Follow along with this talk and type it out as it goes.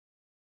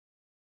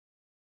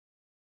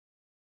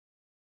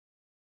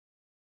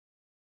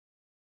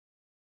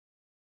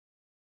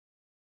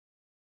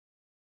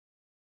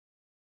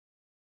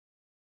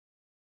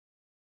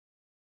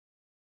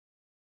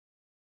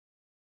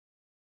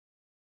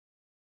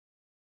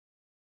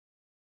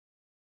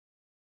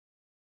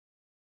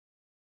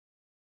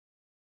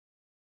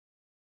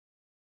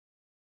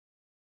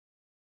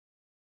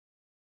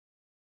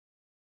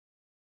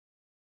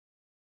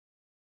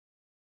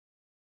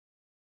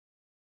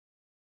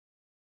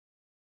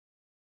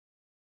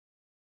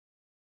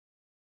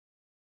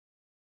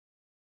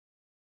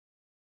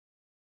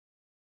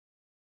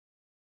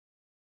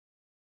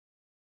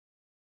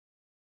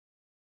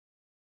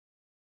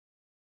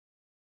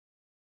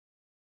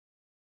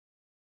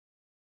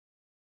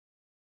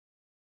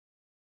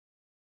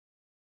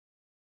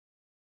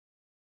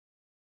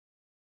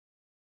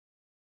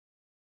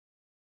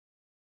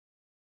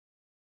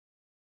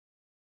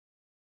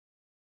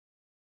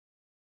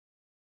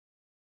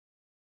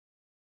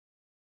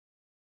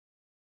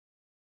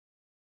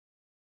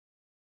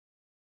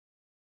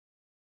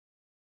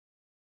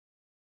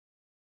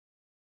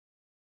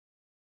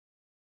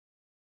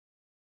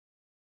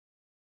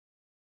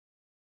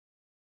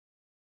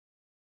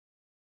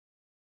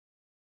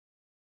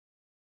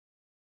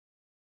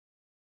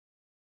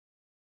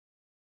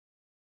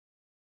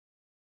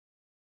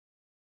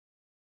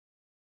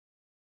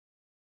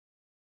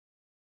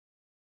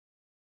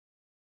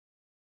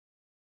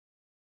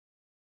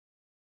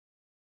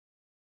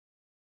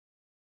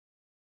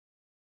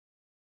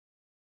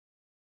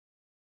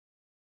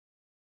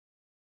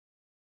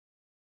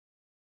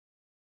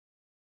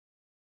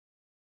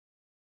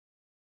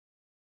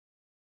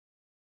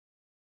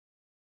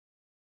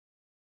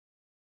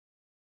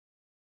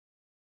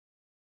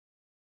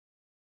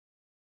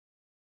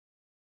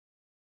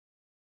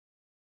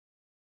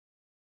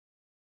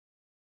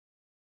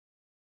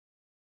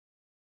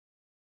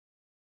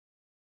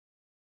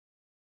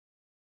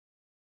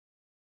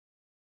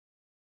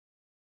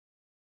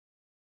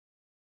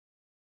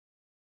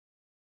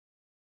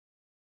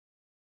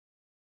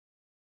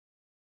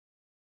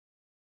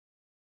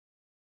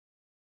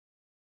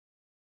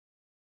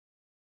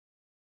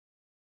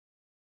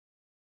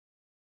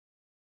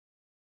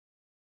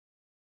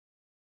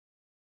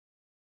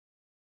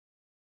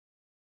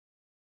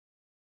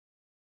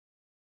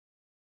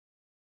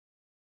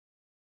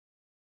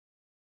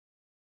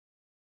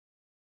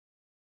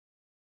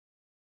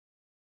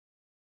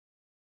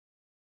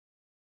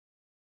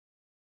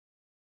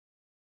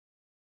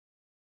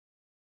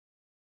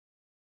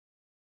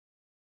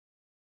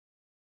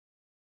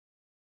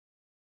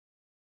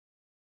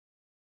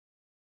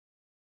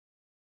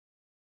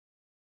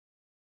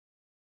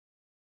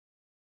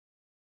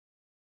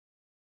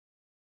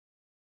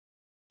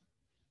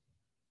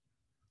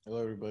Hello,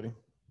 everybody.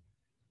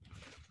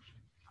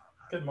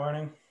 Good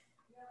morning.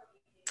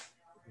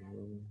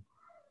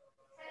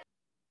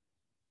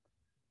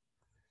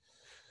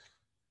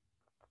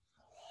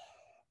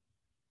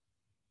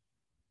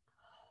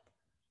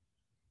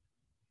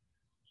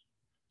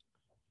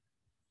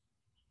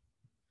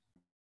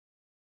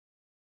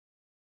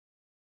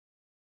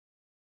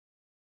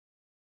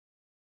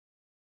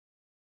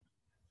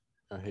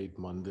 I hate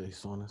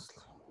Mondays,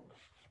 honestly.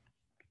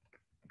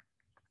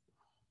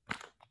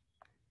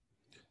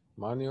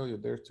 Manuel, you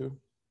there too?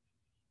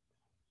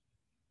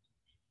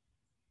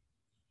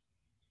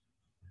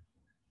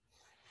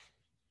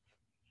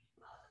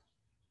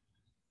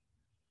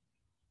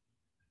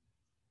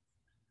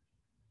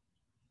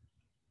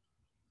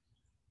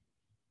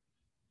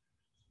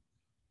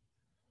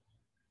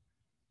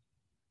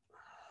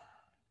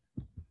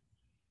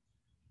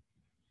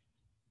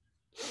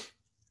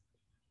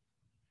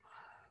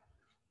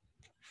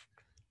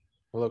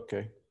 Hello,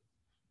 Kay.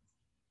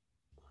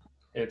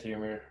 Hey,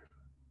 Timur.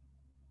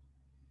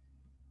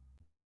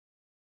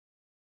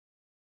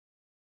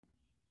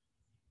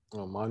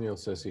 Oh, Manuel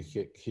says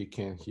he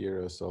can't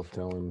hear us. I'll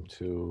tell him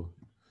to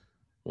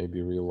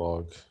maybe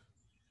relog.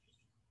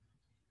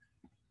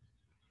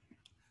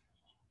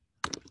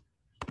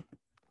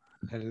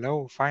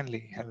 Hello,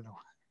 finally, hello.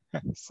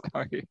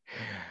 Sorry.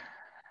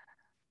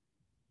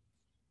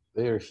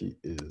 There he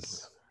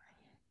is.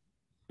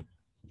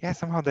 Yeah,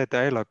 somehow that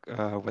dialogue,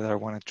 whether I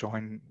want to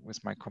join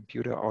with my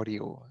computer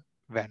audio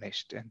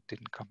vanished and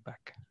didn't come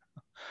back.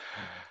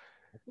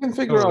 I can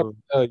figure out,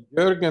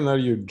 Jürgen, are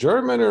you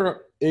German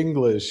or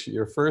English?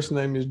 Your first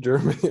name is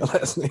German, your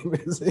last name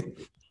is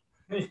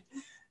English.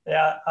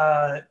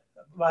 Yeah,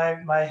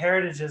 my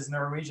heritage is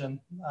Norwegian,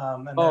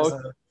 and there's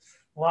a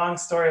long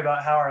story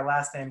about how our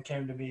last name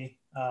came to be,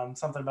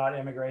 something about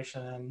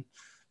immigration and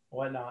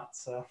whatnot.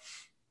 So.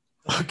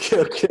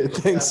 Okay,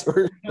 thanks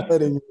for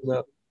letting me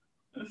know.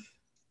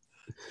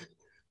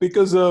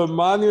 Because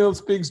Manuel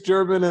speaks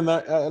German, and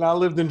I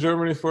lived in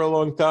Germany for a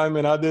long time,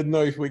 and I didn't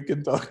know if we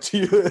could talk to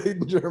you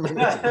in German.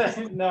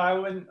 No, I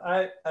wouldn't.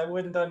 I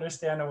wouldn't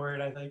understand a word,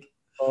 I think.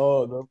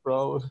 Oh, no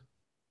problem.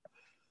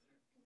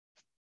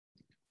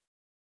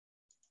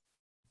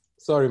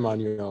 Sorry,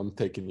 Manuel, I'm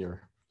taking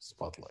your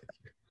spotlight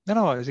here.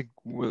 No, I think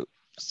we're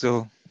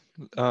still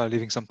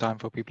leaving some time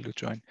for people to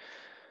join.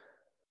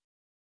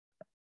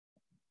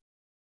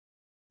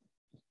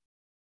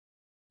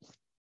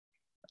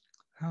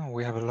 Oh,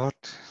 we have a lot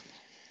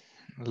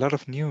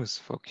of news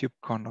for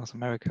KubeCon North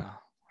America,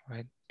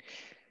 right?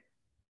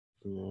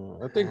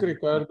 Yeah, I think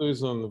Ricardo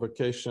is on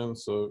vacation,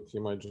 so he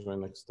might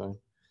join next time.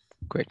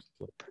 Great.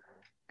 So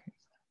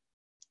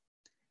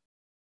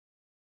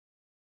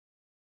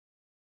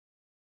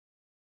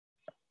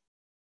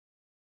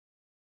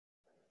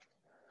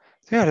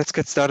yeah, let's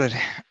get started.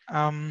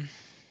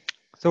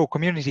 So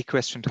community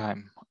question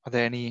time. Are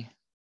there any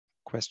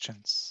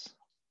questions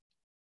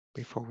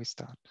before we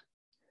start?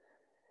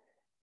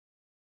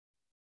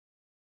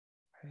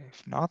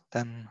 If not,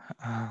 then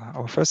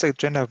our first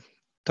agenda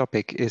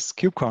topic is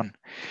KubeCon,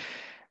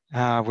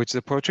 which is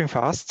approaching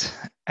fast,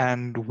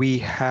 and we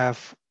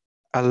have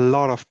a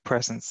lot of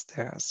presence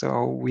there.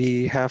 So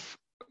we have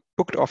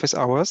booked office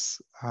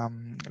hours.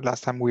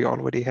 Last time we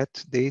already had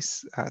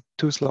these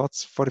 2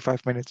 slots,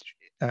 45 minutes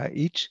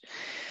each.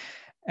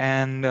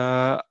 And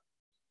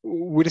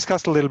we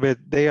discussed a little bit,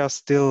 they are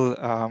still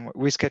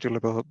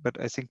reschedulable,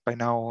 but I think by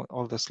now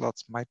all the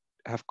slots might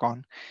have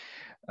gone.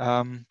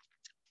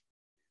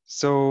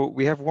 So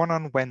we have one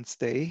on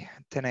Wednesday,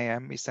 10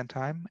 a.m. Eastern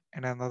time,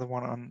 and another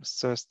one on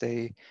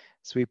Thursday,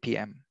 3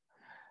 p.m.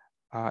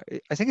 I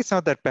think it's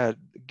not that bad,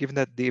 given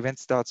that the event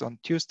starts on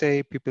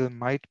Tuesday. People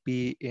might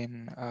be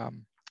in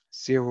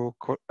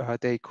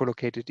zero-day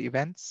co-located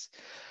events,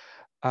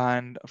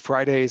 and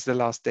Friday is the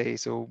last day,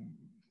 so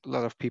a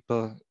lot of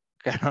people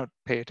cannot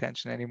pay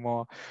attention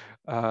anymore.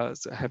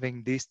 So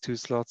having these 2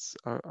 slots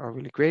are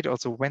really great.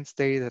 Also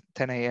Wednesday at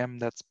 10 a.m.,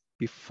 that's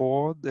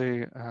before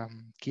the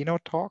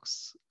keynote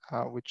talks,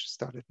 which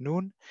start at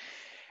noon.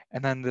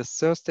 And then the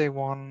Thursday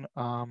one,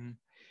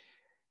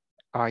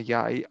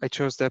 yeah, I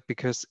chose that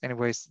because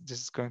anyways,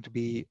 this is going to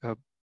be a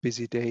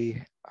busy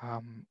day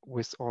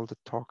with all the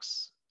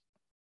talks.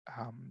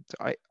 So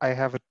I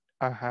have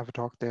a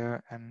talk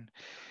there, and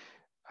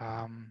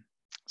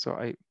so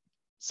I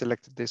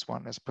selected this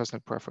one as a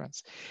personal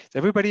preference. Is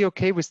everybody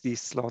okay with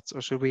these slots, or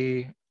should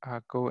we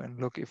go and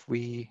look if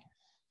we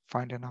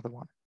find another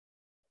one?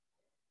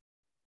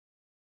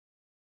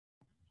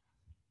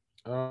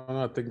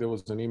 I think there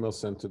was an email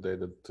sent today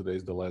that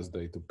today's the last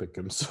day to pick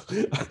him. So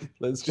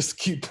let's just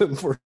keep him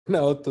for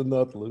now to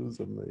not lose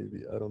him,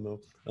 maybe. I don't know,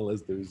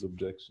 unless there is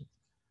objection.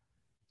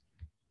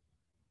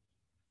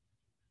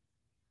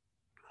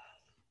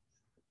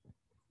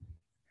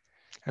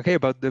 Okay,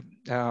 about the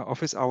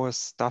office hours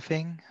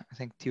staffing, I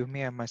think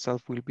Tiumi and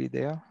myself will be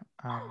there.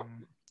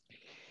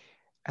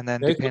 And then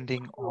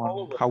depending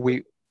on how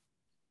we,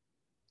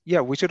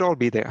 yeah, we should all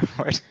be there,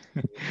 right?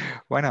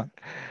 Why not?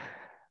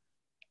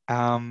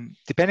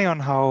 Depending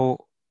on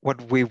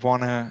what we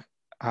want to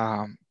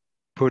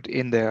put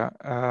in there.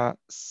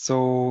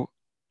 So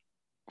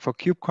for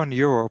KubeCon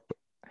Europe,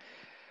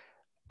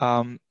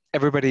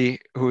 everybody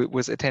who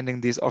was attending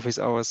these office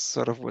hours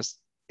sort of was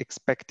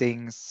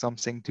expecting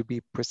something to be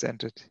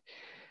presented.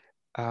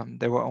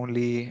 There were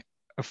only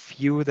a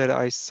few that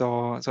I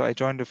saw. So I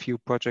joined a few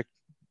project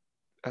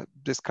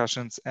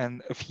discussions,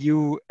 and a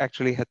few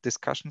actually had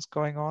discussions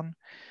going on.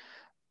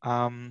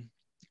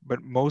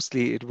 But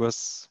mostly it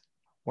was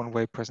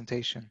one-way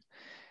presentation.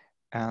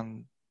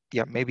 And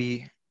yeah,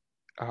 maybe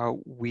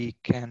we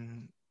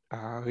can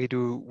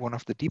redo one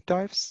of the deep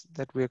dives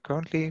that we're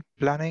currently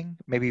planning.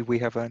 Maybe we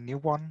have a new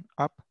one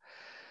up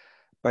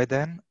by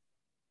then.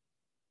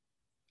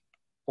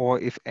 Or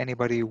if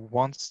anybody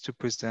wants to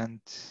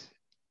present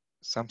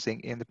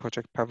something in the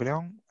project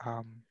pavilion,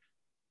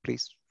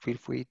 please feel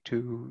free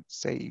to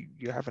say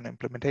you have an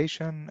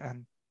implementation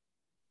and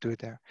do it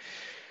there.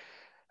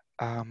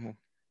 So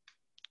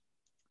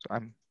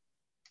I'm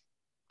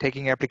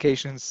taking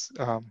applications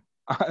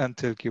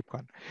until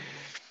KubeCon.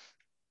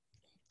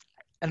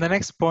 And the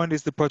next point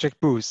is the project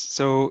boost.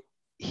 So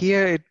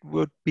here it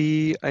would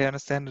be, I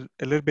understand,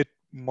 a little bit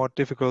more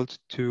difficult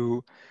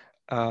to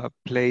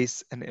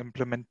place an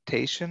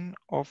implementation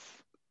of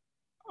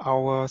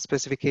our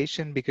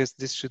specification, because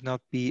this should not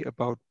be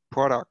about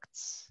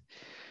products.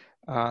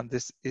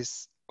 This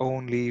is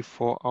only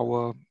for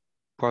our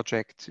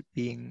project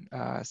being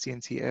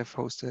CNCF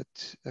hosted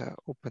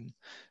open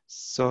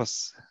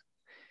source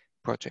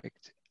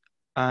project.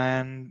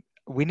 And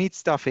we need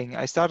stuffing.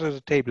 I started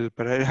a table,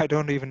 but I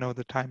don't even know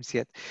the times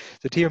yet.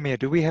 So Tiomir,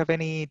 do we have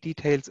any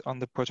details on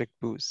the project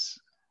boost?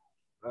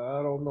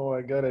 I don't know.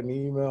 I got an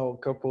email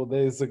a couple of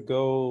days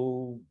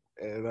ago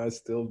and I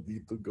still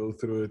need to go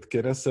through it.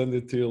 Can I send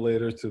it to you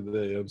later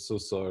today? I'm so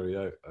sorry.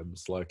 I'm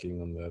slacking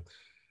on that.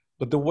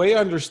 But the way I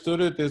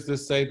understood it is they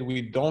said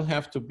we don't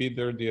have to be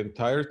there the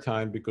entire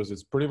time because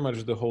it's pretty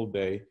much the whole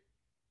day.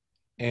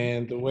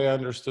 And the way I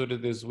understood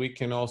it is we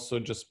can also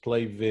just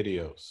play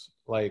videos.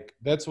 Like,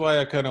 that's why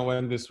I kind of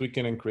went this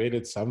weekend and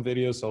created some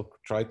videos. I'll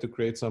try to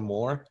create some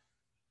more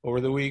over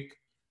the week.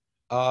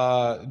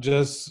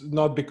 Just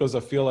not because I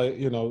feel like,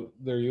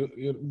 they're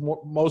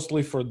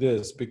mostly for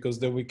this, because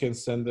then we can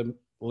send them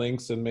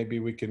links and maybe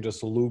we can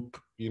just loop,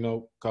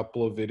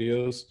 couple of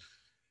videos.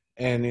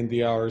 And in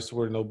the hours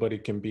where nobody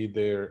can be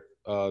there,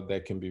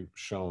 that can be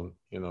shown,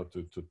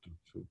 to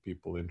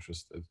people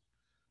interested.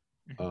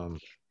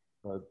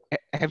 But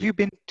have you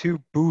been to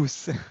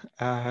booths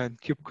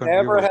KubeCon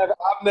never Europe?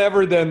 I've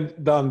never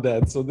done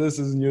that, so this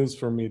is news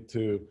for me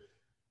too.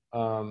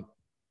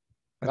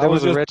 There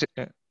was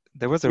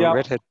a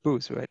Red Hat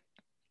booth, right?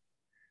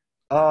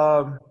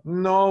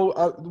 No,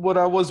 what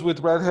I was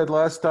with Red Hat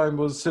last time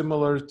was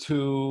similar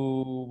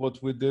to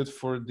what we did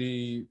for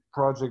the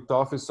project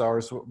office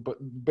hours, but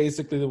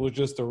basically there was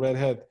just a Red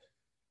Hat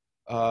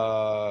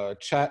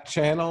chat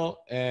channel,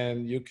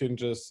 and you can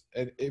just,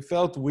 it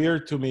felt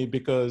weird to me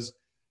because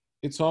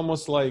it's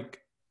almost like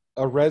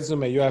a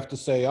resume. You have to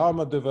say, I'm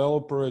a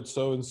developer at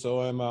so-and-so,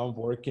 and I'm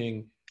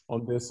working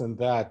on this and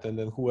that. And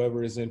then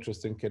whoever is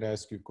interested can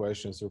ask you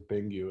questions or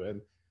ping you.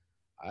 And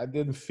I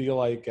didn't feel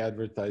like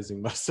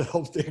advertising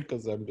myself there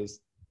because I'm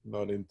just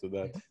not into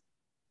that.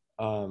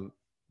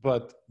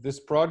 But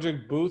this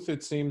project booth,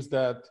 it seems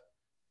that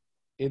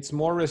it's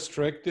more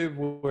restrictive,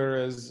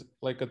 whereas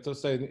like I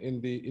said,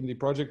 in the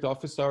project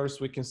office hours,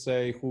 we can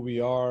say who we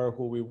are,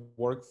 who we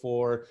work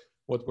for,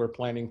 what we're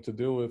planning to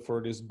do.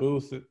 For this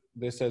booth,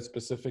 they said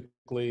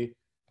specifically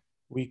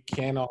we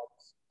cannot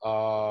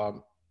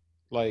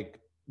like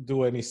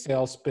do any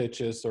sales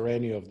pitches or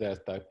any of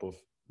that type of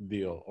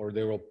deal, or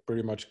they will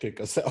pretty much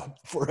kick us out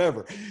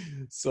forever.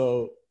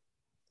 So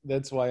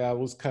that's why I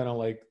was kind of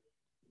like,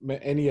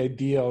 any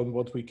idea on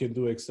what we can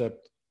do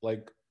except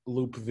like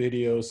loop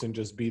videos and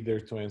just be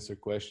there to answer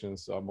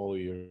questions, I'm all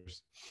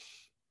ears.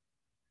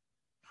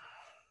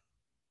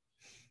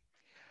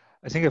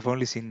 I think I've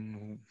only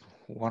seen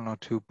one or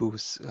two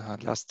booths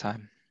last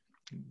time.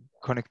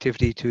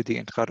 Connectivity to the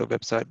Intrado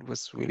website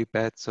was really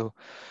bad. So,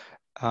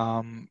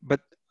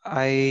 but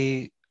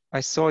I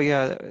saw,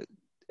 yeah,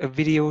 a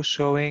video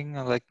showing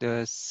like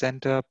the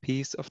center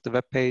piece of the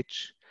web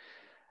page,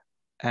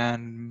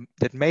 and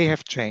that may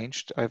have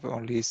changed. I've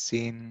only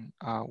seen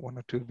one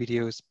or two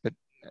videos, but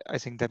I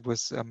think that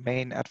was a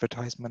main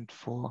advertisement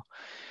for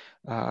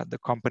the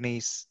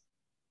companies,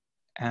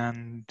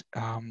 and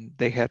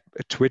they had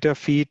a Twitter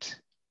feed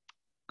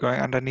going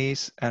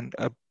underneath and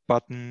a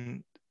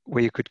button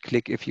where you could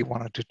click if you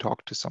wanted to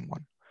talk to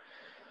someone.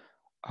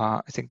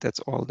 I think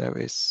that's all there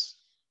is.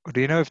 Or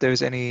do you know if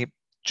there's any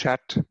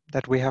chat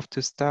that we have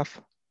to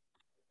stuff?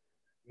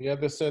 Yeah,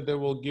 they said they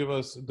will give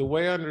us, the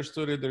way I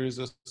understood it, there is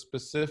a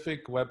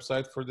specific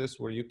website for this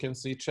where you can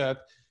see chat.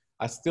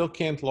 I still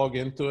can't log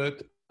into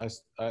it.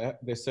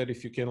 They said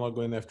if you can log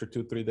in after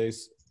 2-3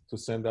 days to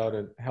send out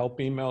a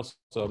help email.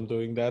 So I'm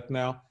doing that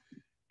now.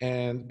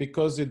 And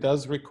because it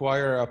does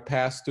require a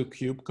pass to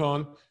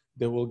KubeCon,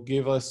 they will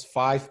give us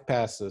 5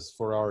 passes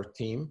for our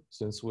team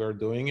since we're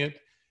doing it.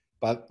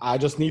 But I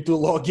just need to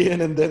log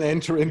in and then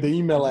enter in the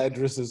email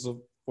addresses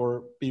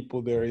for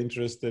people that are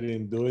interested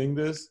in doing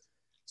this.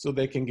 so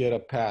they can get a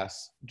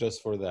pass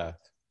just for that.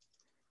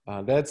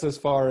 That's as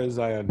far as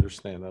I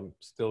understand. I'm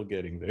still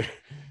getting there.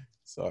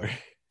 Sorry.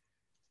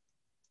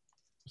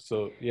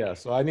 So yeah,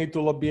 so I need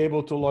to be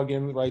able to log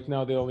in. Right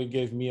now, they only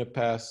gave me a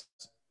pass,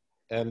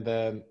 and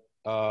then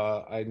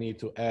I need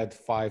to add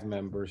 5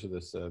 members, they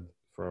said,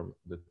 from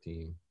the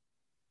team.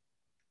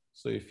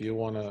 So if you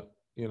want to,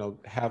 you know,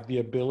 have the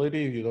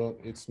ability, you don't,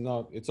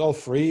 it's all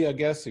free, I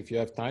guess, if you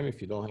have time.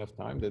 If you don't have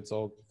time, that's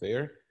all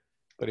fair.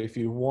 But if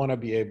you want to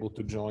be able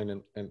to join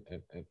and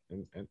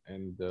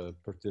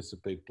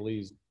participate,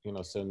 please, you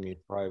know, send me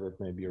private,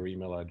 maybe your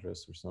email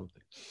address or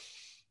something.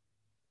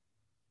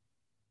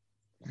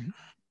 Mm-hmm.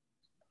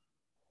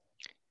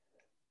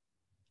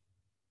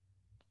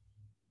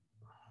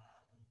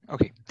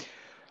 Okay,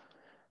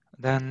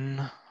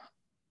 then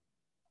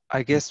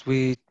I guess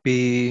we'd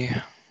be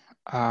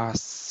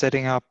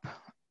setting up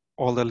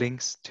all the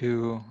links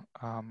to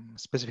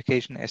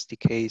specification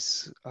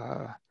SDKs,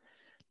 a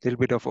little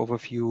bit of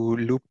overview,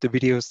 loop the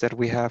videos that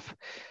we have.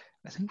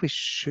 I think we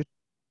should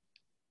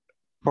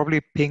probably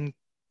ping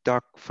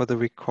Doug for the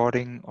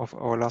recording of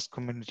our last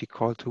community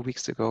call 2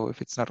 weeks ago, if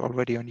it's not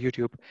already on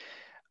YouTube,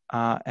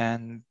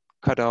 and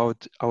cut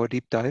out our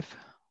deep dive.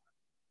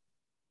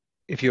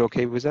 If you're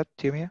okay with that,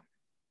 Timia?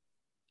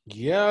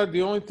 Yeah,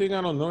 the only thing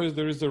I don't know is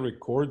there is a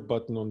record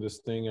button on this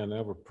thing. I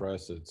never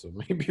press it, so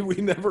maybe we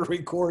never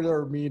record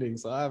our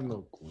meetings. I have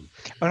no clue.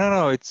 Oh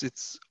no,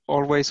 it's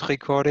always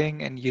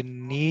recording, and you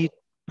need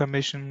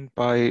permission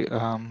by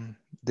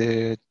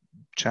the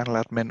channel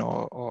admin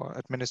or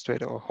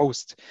administrator or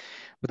host.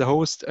 But the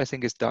host, I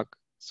think, is Doug.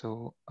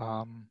 So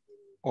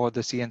or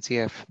the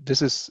CNCF.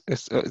 This is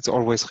it's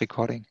always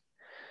recording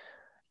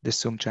this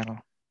Zoom channel.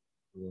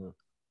 Yeah.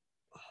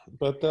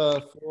 But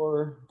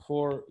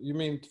for you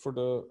mean for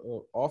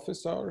the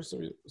office hours?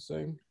 Are you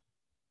saying?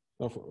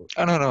 No,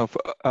 Oh no,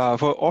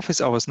 for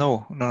office hours,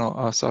 no.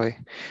 Sorry.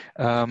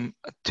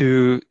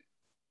 To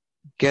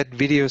get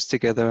videos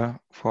together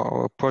for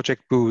our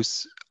project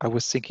booth, I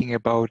was thinking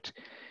about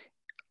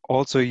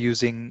also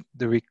using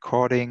the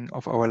recording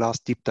of our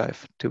last deep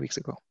dive 2 weeks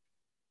ago.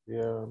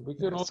 yeah, we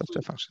can also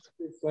Software functions.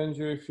 send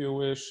you, if you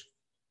wish,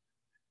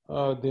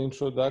 the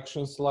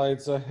introduction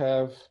slides I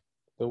have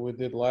that we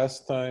did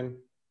last time.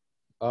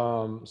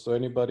 So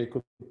anybody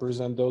could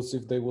present those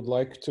if they would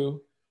like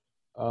to.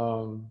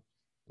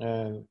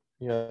 And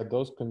yeah,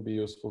 those can be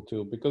useful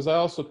too, because I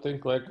also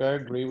think, like, I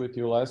agree with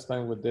you. Last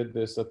time we did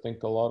this, I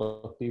think a lot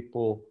of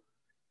people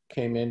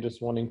came in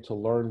just wanting to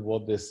learn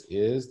what this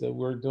is that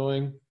we're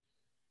doing,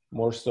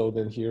 more so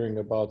than hearing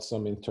about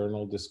some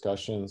internal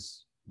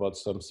discussions about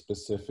some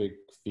specific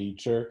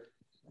feature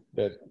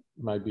that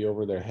might be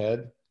over their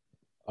head.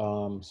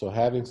 So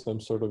having some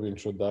sort of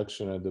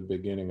introduction at the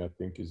beginning, I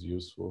think, is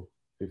useful,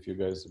 if you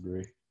guys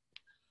agree.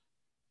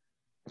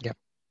 Yep.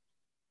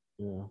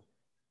 Yeah.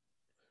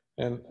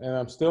 And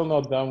I'm still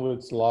not done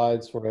with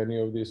slides for any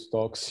of these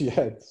talks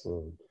yet.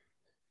 So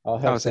I'll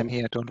have Same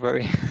here, don't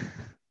worry.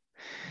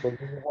 But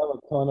we have a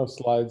ton of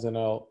slides, and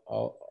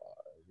I'll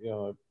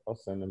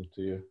send them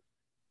to you.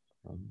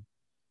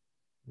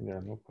 Yeah,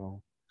 no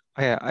problem.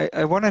 Yeah,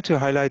 I wanted to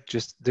highlight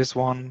just this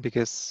one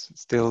because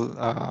still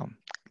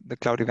the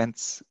cloud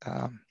events,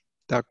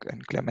 Doug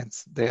and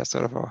Clemens, they are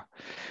sort of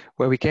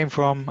where we came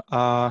from.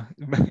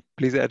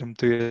 Please add them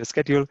to your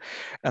schedule.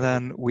 And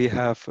then we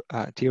have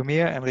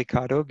Tiomir and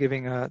Ricardo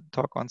giving a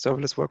talk on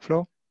serverless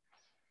workflow.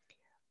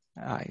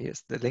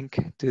 Here's the link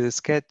to the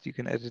SCED. You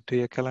can add it to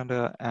your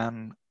calendar.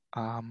 And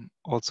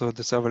also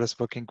the serverless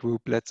working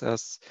group lets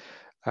us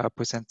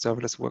present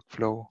serverless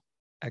workflow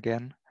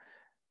again.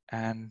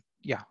 And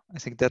yeah, I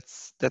think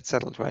that's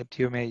settled, right?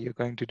 Tiomir, you're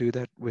going to do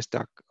that with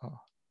Doug. Oh.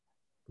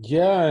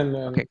 Yeah, and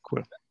Okay,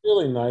 cool.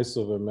 Really nice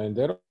of them, man.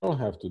 They don't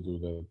have to do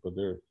that, but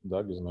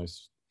Doug is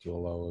nice to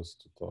allow us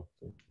to talk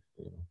to.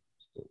 You know,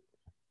 so.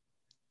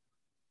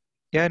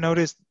 Yeah, I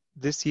noticed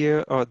this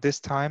year or this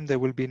time there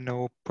will be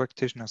no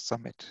practitioner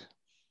summit.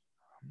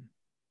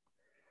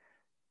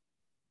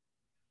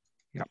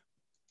 Yeah.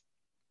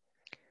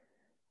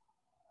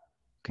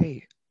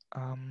 Okay.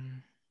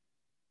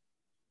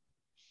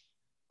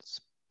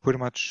 That's pretty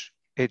much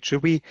it.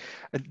 Should we?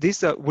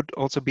 These would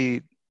also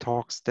be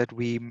talks that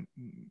we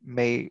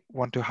may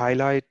want to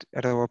highlight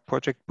at our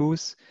project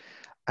booth.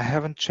 I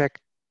haven't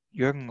checked.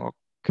 Jürgen or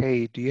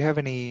Kay, do you have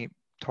any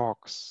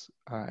talks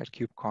at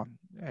KubeCon?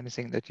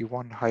 Anything that you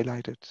want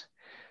highlighted?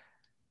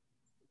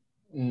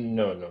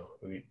 No,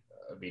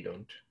 we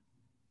don't.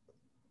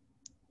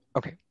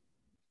 Okay.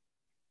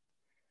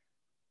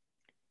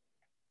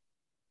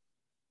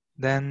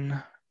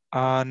 Then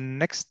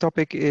next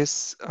topic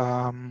is,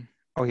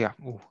 oh yeah,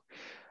 ooh,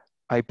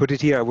 I put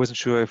it here. I wasn't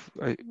sure if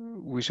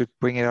we should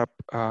bring it up.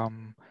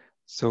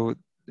 So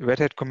Red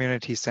Hat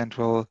Community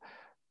Central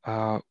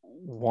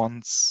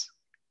wants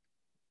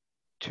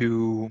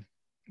to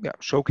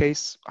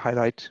showcase,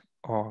 highlight,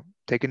 or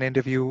take an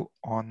interview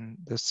on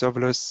the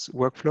serverless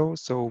workflow.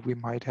 So we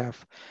might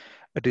have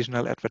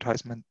additional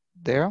advertisement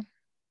there,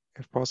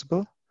 if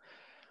possible.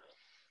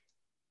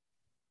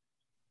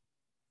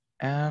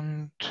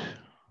 And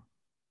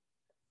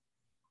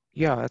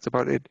Yeah, that's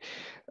about it.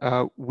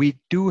 We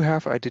do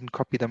have, I didn't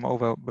copy them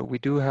over, but we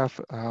do have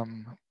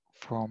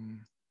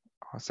from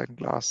our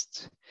second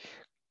last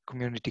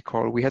community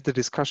call, we had the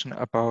discussion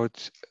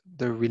about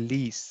the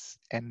release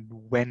and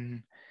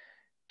when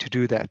to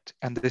do that.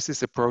 And this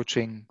is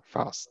approaching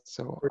fast.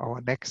 So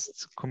our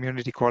next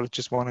community call, I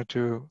just wanted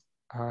to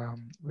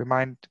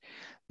remind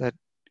that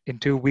in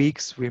 2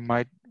 weeks, we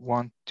might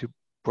want to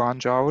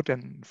branch out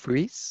and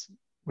freeze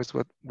with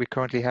what we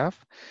currently have,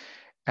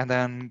 and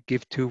then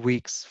give 2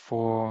 weeks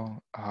for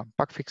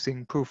bug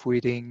fixing,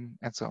 proofreading,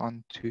 and so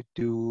on to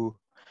do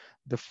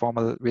the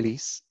formal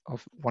release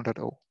of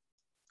 1.0.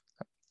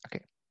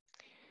 Okay.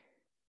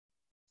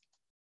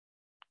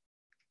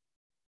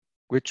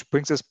 Which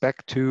brings us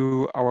back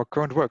to our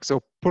current work.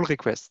 So pull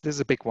requests, this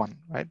is a big one,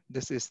 right?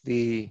 This is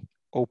the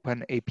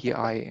open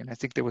API, and I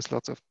think there was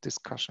lots of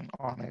discussion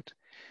on it.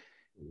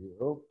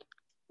 Yep.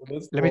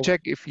 Let me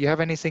check if you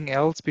have anything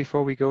else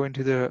before we go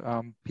into the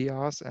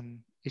PRs and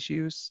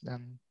issues,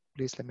 then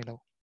please let me know.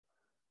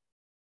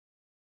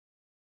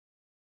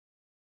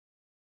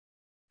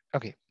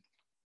 Okay.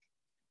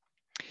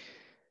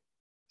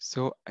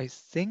 So I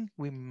think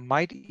we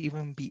might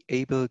even be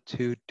able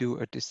to do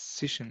a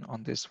decision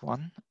on this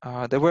one.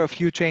 There were a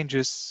few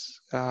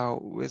changes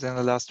within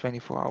the last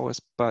 24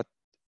 hours, but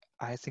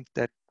I think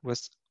that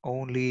was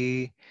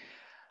only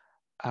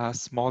a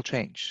small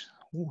change.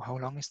 Ooh, how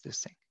long is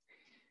this thing?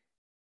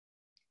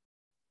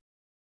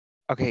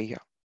 Okay, yeah.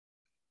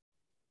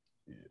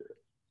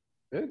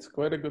 It's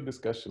quite a good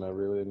discussion. I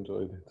really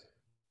enjoyed it.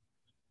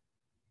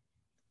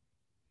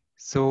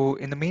 So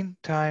in the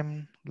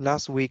meantime,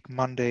 last week,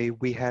 Monday,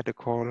 we had a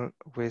call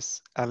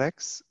with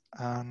Alex.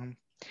 It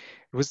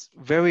was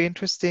very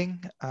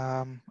interesting.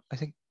 I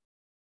think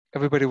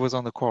everybody was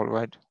on the call,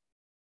 right?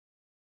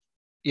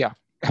 Yeah,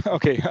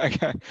 okay, I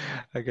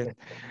can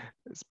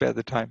spare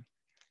the time.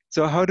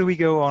 So how do we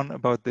go on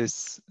about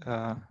this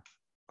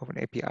open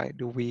API?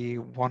 Do we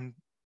want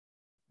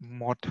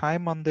more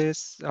time on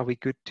this? Are we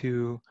good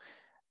to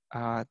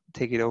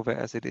take it over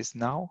as it is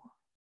now?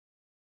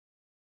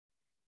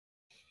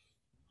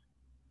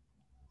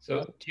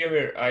 So,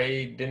 Tiamir,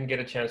 I didn't get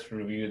a chance to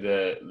review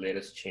the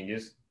latest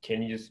changes.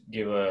 Can you just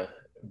give a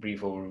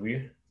brief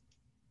overview?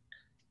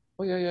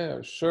 Oh yeah,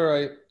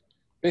 sure.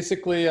 But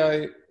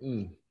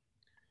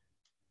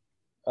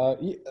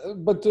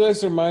to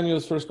answer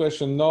Manuel's first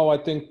question, no, I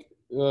think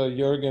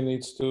Jürgen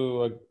needs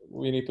to.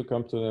 We need to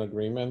come to an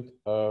agreement.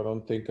 I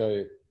don't think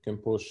I can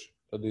push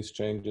these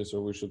changes,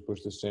 or we should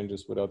push these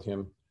changes without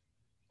him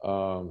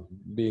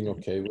being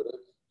okay with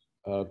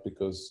it,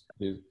 because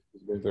he's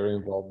been very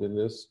involved in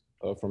this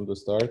from the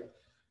start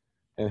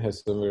and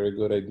has some very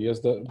good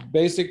ideas. The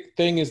basic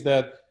thing is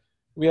that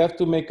we have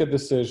to make a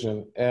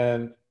decision,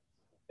 and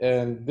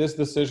this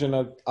decision,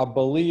 I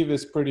believe,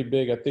 is pretty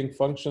big. I think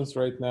functions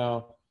right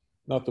now,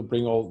 not to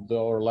bring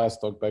our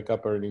last talk back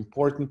up, are an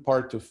important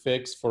part to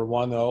fix for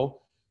 1.0.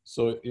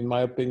 So in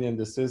my opinion,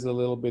 this is a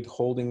little bit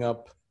holding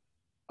up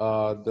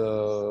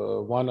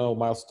the 1.0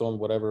 milestone,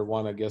 whatever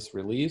one, I guess,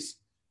 release,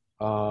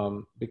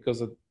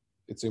 because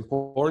it's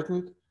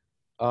important.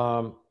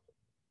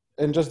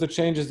 And just the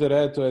changes that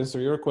I had to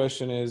answer your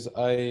question is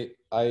I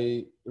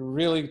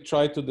really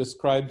try to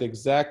describe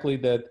exactly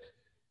that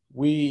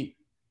we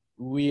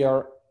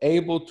are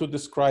able to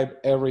describe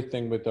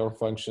everything with our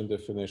function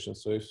definition.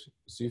 So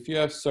if you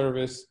have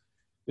service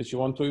that you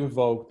want to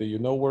invoke, that you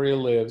know where it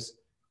lives,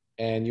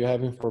 and you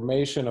have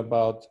information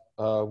about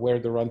where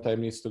the runtime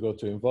needs to go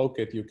to invoke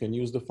it, you can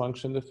use the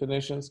function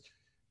definitions.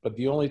 But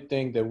the only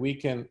thing that we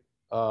can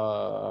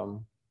how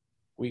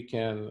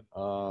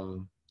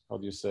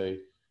do you say,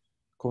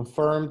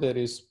 confirm that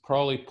is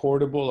probably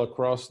portable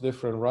across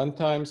different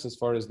runtimes as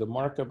far as the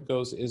markup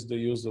goes is the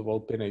use of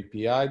open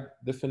API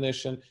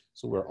definition.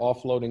 So we're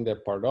offloading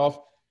that part off.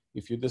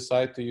 If you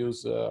decide to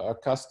use a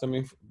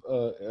custom,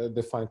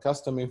 define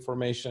custom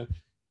information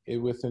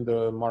within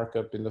the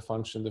markup in the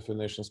function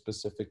definition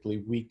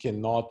specifically, we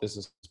cannot, as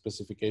a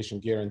specification,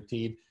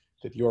 guaranteed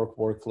that your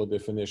workflow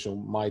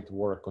definition might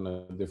work on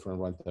a different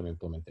runtime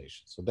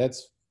implementation. So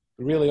that's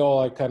really all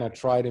I kind of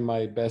tried in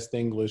my best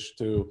English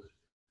to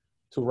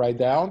write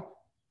down,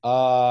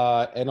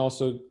 and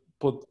also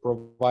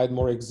provide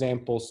more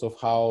examples of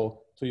how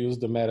to use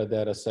the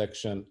metadata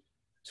section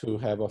to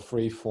have a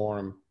free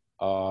form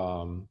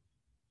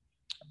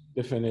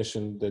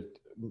definition that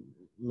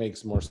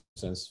makes more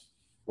sense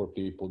for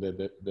people that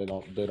they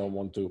don't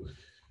want to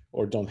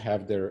or don't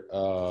have their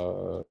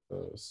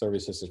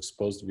services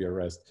exposed via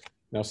REST.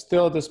 Now,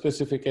 still the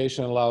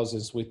specification allows,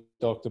 as we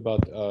talked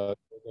about,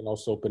 and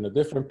also open a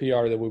different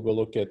PR that we will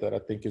look at that I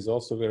think is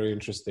also very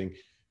interesting.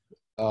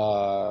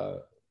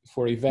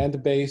 For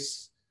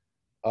event-based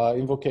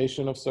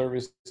invocation of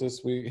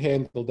services, we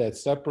handle that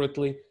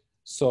separately.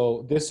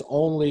 So this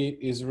only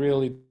is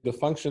really the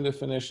function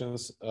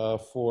definitions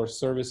for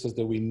services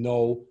that we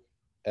know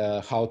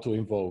how to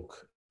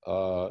invoke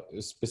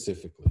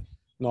specifically,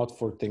 not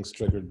for things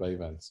triggered by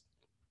events.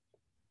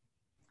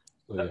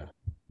 So,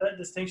 that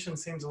distinction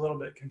seems a little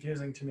bit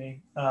confusing to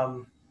me.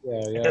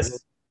 Yeah.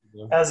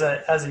 as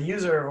a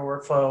user of a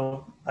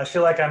workflow, I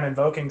feel like I'm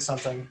invoking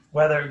something,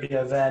 whether it be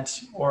an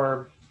event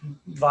or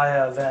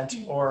via event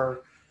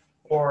or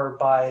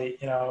by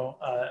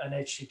an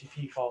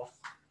HTTP call,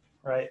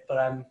 right? But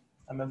I'm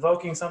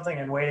invoking something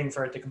and waiting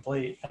for it to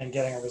complete and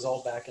getting a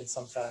result back in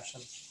some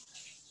fashion,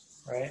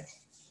 right?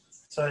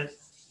 So it,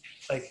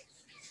 like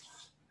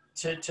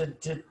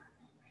to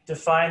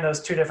define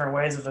those two different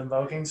ways of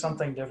invoking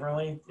something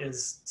differently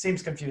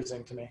seems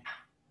confusing to me.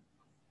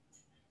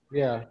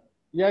 Yeah,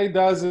 yeah, it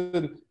does.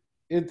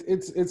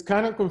 It's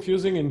kind of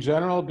confusing in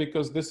general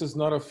because this is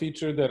not a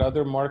feature that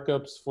other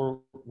markups for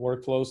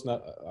workflows,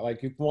 not,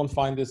 like you won't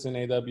find this in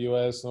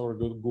AWS or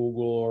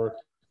Google or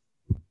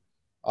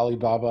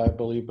Alibaba, I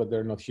believe, but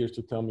they're not here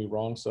to tell me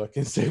wrong, so I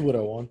can say what I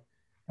want.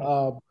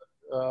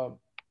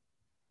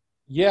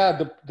 Yeah,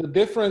 the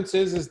difference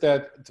is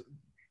that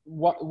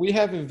what we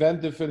have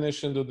event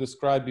definition to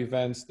describe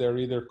events. They're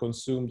either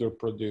consumed or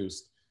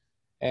produced,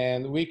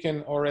 and we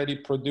can already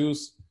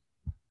produce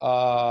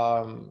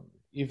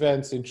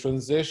events in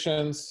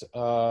transitions,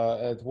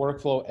 at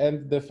workflow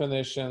end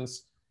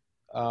definitions,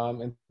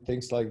 and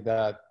things like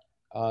that.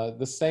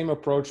 The same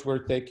approach we're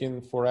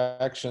taking for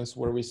actions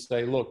where we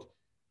say, look,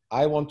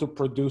 I want to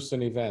produce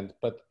an event,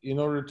 but in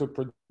order to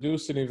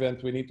produce an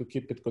event, we need to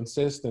keep it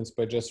consistent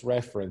by just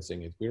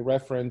referencing it. We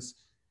reference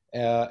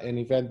an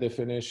event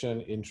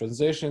definition in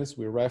transitions.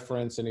 We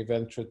reference an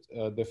event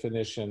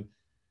definition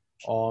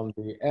on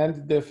the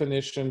end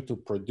definition to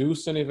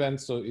produce an event.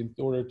 So in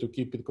order to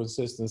keep it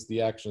consistent, the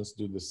actions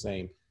do the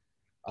same.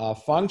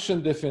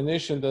 Function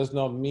definition does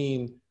not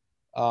mean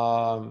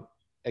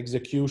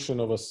execution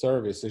of a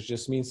service. It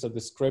just means a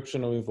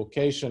description or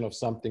invocation of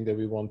something that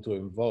we want to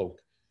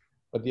invoke.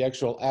 But the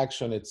actual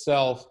action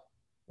itself,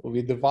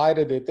 we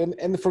divided it.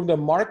 And from the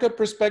markup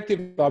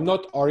perspective, I'm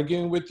not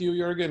arguing with you,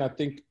 Jürgen. I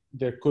think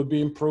there could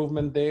be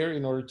improvement there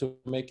in order to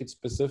make it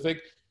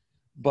specific.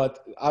 But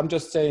I'm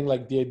just saying,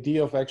 like, the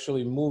idea of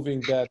actually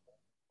moving that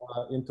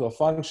into a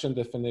function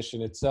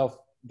definition itself,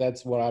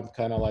 that's what I'm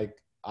kind of like,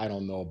 I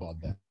don't know about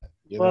that.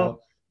 You know?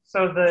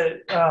 So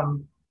the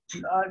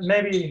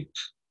maybe,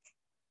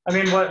 I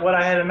mean, what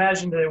I had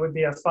imagined it would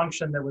be a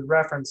function that would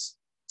reference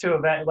to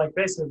event, like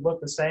basically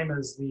look the same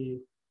as the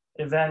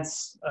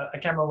events. I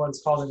can't remember what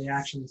it's called in the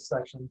actions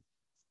section,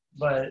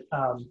 but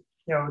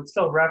you know, it's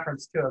still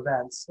reference to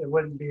events. It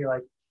wouldn't be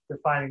like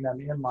defining them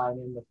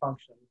inline in the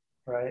function,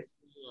 right?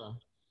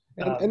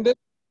 Yeah. And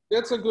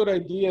that's a good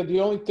idea. The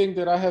only thing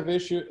that I have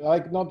issue,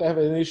 like not have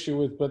an issue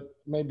with, but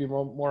maybe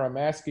more I'm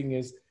asking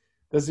is,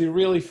 does it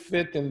really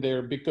fit in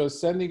there?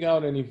 Because sending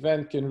out an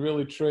event can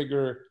really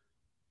trigger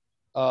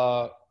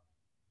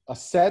a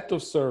set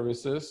of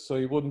services. So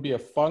it wouldn't be a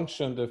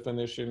function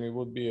definition, it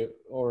would be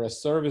or a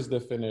service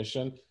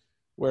definition.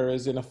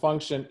 Whereas in a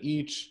function,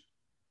 each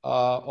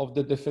of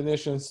the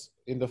definitions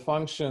in the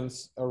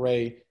functions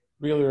array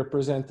really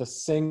represent a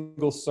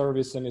single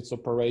service and its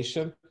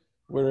operation.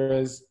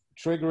 Whereas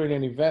triggering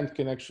an event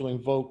can actually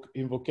invoke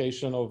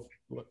invocation of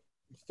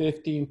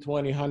 15,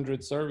 20,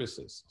 100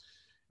 services.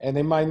 And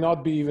it might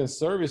not be even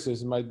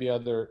services, it might be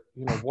other,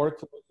 you know,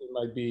 workflows, it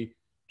might be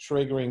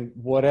triggering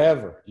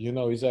whatever, you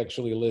know, is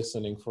actually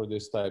listening for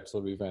these types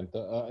of event.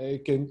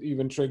 It can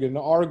even trigger an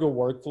Argo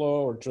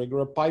workflow or trigger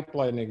a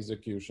pipeline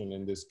execution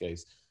in this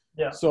case.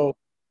 Yeah. So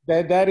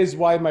that is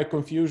why my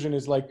confusion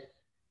is like,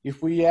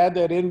 if we add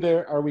that in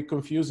there, are we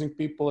confusing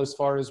people as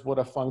far as what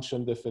a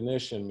function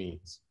definition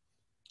means?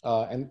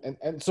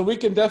 And so we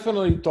can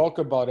definitely talk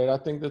about it. I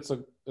think that's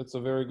a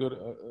very good,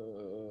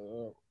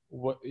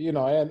 what, you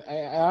know, and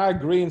I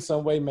agree in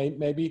some way,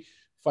 maybe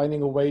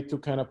finding a way to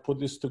kind of put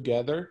this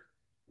together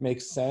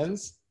makes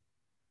sense.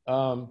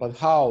 But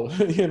how,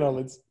 you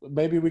know,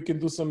 maybe we can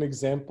do some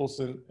examples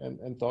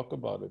and talk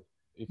about it.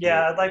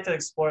 Yeah, I'd like to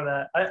explore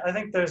that. I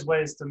think there's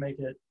ways to make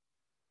it,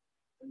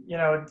 you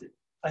know,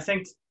 I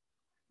think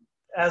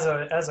as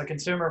a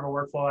consumer of a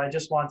workflow, I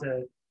just want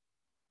to,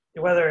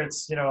 whether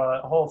it's, you know,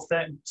 a whole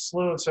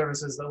slew of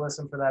services that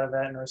listen for that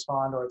event and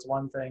respond, or it's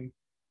one thing,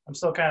 I'm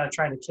still kind of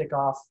trying to kick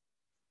off,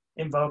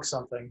 invoke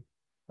something,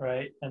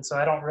 right? And so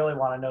I don't really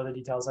want to know the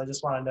details. I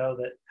just want to know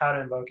that how to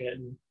invoke it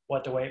and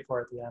what to wait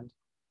for at the end,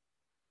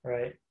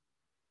 right?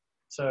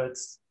 So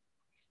it's,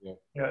 you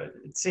know,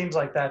 it seems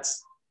like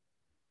that's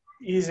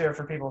easier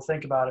for people to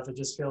think about if it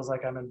just feels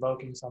like I'm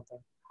invoking something.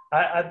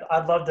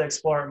 I'd love to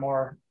explore it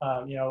more.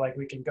 You know, like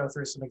we can go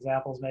through some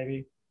examples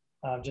maybe,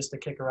 just to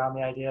kick around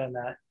the idea in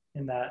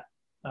that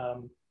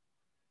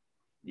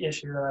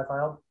issue that I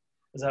filed.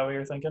 Is that what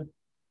you're thinking?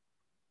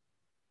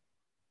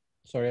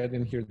 Sorry, I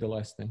didn't hear the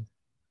last thing.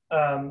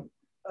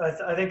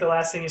 I think the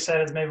last thing you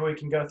said is maybe we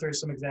can go through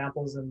some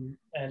examples and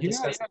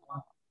discuss. Yeah.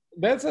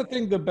 That's, I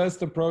think, the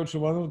best approach.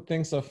 One of the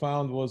things I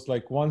found was,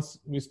 like, once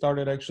we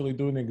started actually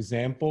doing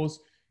examples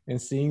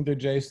and seeing the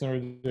JSON or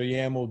the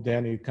YAML,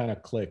 then it kind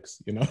of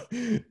clicks, you know,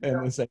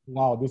 and it's like,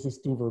 wow, this is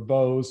too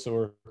verbose,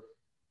 or,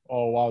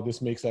 oh, wow,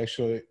 this makes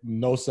actually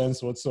no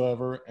sense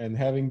whatsoever. And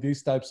having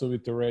these types of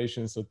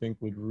iterations, I think,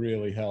 would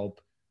really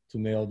help to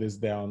nail this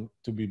down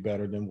to be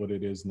better than what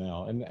it is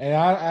now. And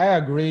I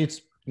agree,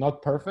 it's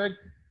not perfect,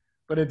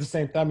 but at the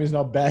same time, it's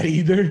not bad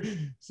either.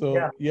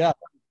 So yeah,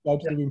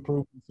 types of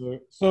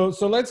improvements.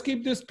 So let's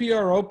keep this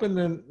PR open.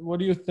 And what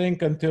do you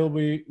think until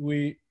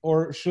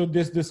or should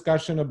this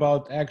discussion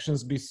about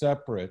actions be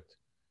separate?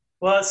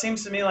 Well, it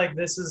seems to me like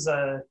this is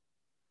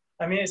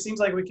I mean, it seems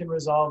like we can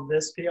resolve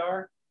this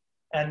PR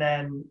and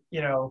then,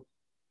 you know,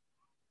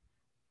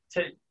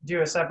 to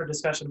do a separate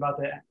discussion about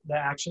the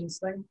actions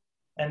thing.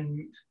 And,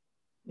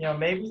 you know,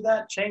 maybe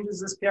that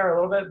changes this PR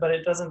a little bit, but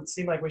it doesn't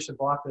seem like we should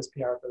block this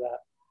PR for that,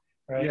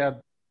 right? Yeah,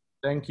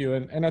 thank you.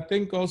 And I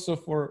think also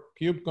for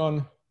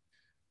KubeCon,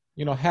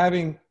 you know,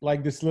 having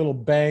like this little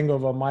bang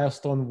of a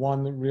milestone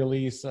 1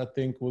 release, I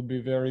think would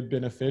be very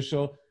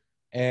beneficial.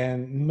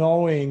 And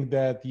knowing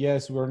that,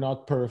 yes, we're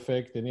not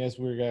perfect, and yes,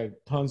 we got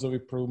tons of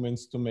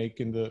improvements to make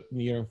in the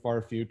near and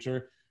far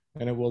future,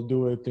 and I will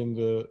do it in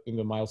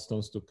the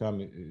milestones to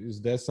come.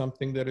 Is that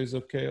something that is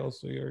okay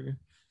also, Jürgen?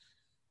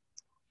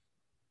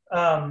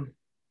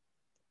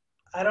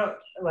 I don't,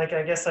 like,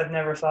 I guess I've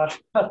never thought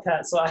about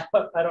that, so I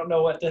don't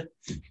know what to,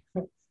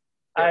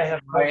 I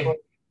have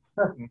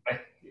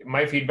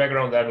my feedback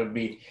around that would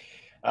be,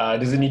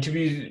 does it need to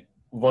be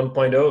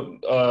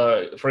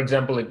 1.0? For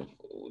example, like,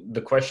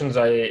 the questions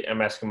I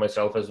am asking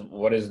myself is,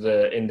 what is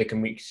in the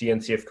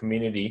CNCF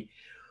community,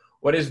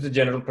 what is the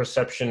general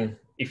perception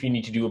if you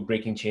need to do a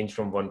breaking change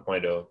from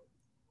 1.0,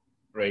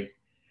 right?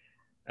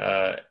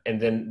 And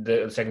then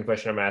the second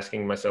question I'm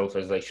asking myself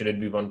is, like, should it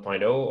be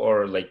 1.0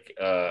 or like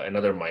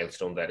another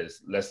milestone that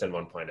is less than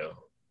 1.0?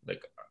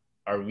 Like,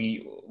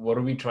 what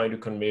are we trying to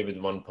convey with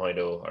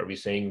 1.0? Are we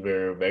saying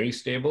we're very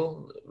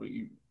stable?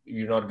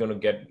 You're not going to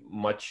get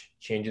much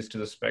changes to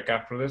the spec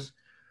after this?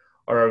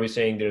 Or are we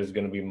saying there's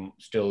going to be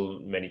still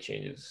many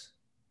changes?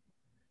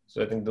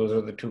 So I think those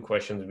are the two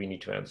questions we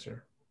need to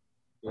answer.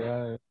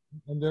 Yeah,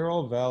 and they're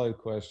all valid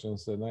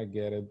questions, and I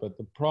get it. But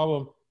the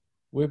problem,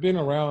 we've been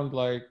around,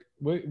 like,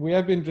 we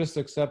have been just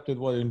accepted,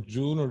 what, in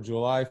June or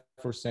July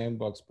for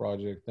Sandbox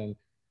project. And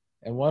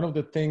one of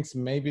the things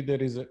maybe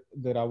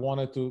that I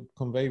wanted to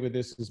convey with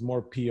this is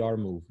more PR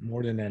move,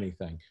 more than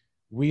anything.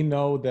 We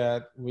know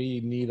that we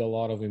need a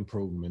lot of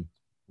improvement.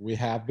 We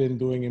have been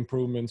doing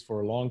improvements for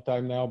a long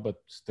time now, but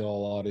still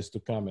a lot is to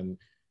come. And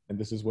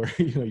this is where,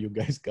 you know, you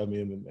guys come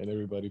in and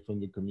everybody from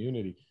the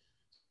community.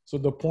 So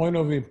the point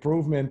of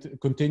improvement,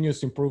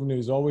 continuous improvement,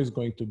 is always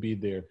going to be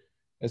there.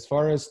 As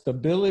far as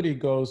stability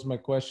goes, my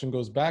question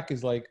goes back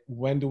is, like,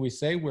 when do we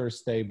say we're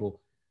stable?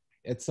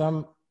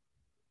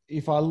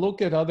 If I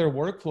look at other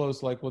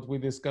workflows, like what we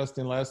discussed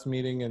in last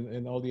meeting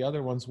and all the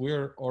other ones,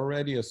 we're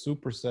already a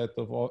superset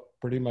of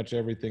pretty much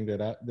everything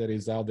that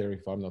is out there,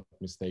 if I'm not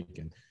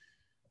mistaken.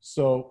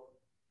 So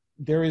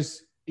there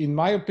is, in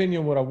my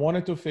opinion, what I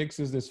wanted to fix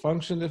is this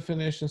function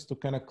definitions, to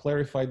kind of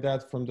clarify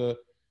that from the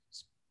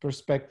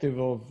perspective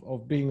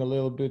of being a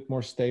little bit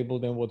more stable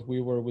than what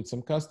we were with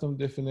some custom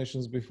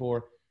definitions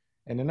before.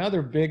 And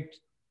another big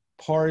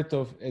part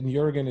of, and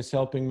Jürgen is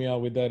helping me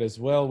out with that as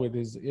well, with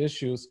his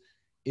issues,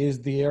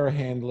 is the error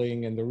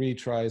handling and the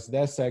retries.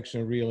 That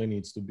section really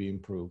needs to be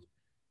improved.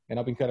 And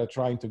I've been kind of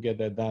trying to get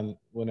that done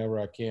whenever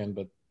I can,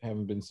 but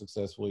haven't been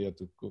successful yet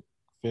to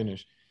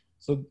finish.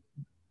 So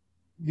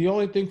the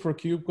only thing for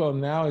KubeCon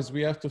now is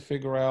we have to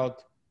figure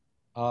out,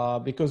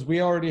 because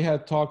we already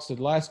had talks at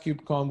last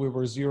KubeCon, we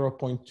were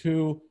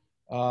 0.2.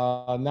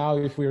 Now,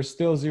 if we're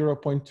still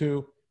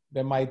 0.2,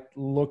 that might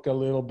look a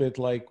little bit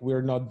like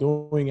we're not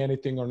doing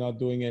anything or not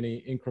doing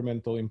any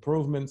incremental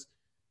improvements.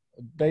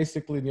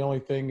 Basically, the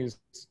only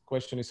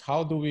question is,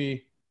 how do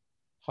we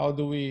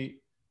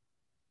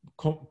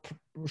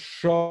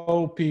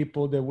show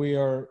people that we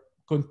are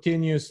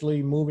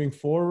continuously moving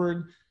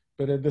forward,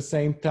 but at the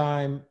same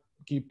time,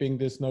 keeping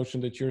this notion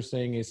that you're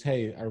saying is,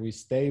 hey, are we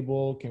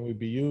stable? Can we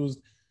be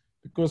used?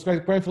 Because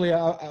quite frankly,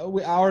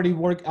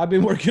 I've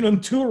been working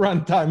on 2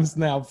 runtimes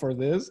now for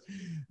this,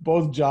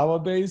 both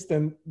Java-based,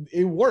 and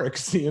it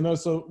works, you know?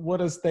 So what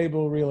does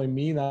stable really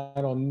mean?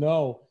 I don't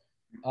know.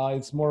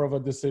 It's more of a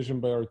decision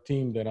by our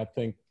team than I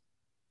think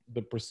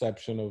the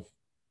perception of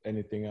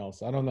anything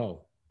else. I don't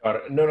know. Got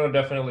it. No,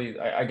 definitely.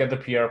 I get the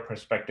PR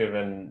perspective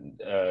and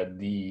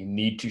the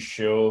need to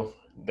show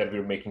that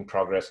we're making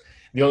progress.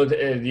 That's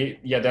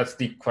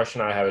the question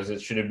I have,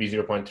 is should it be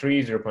 0.3,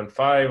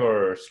 0.5,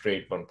 or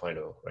straight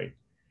 1.0, right?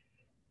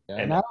 Yeah,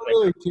 and I don't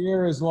really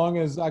care, as long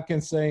as I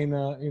can say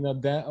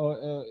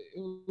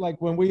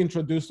like when we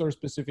introduced our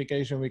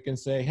specification, we can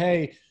say,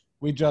 hey,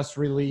 we just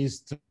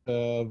released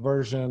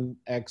version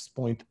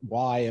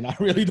X.Y, and I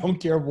really don't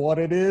care what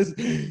it is.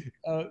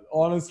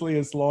 Honestly,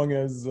 as long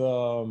as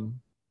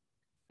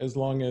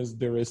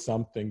there is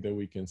something that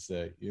we can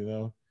say, you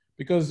know.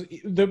 Because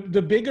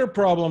the bigger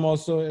problem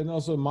also, and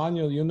also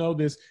Manuel, you know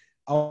this,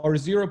 our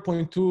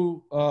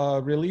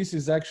 0.2 release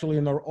is actually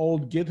in our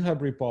old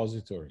GitHub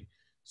repository.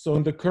 So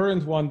in the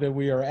current one that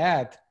we are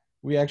at,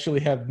 we actually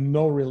have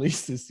no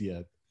releases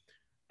yet.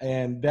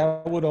 And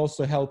that would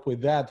also help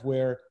with that,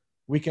 where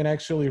we can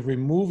actually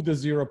remove the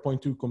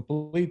 0.2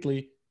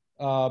 completely,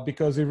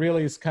 because it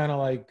really is kind of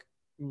like,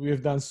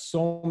 we've done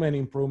so many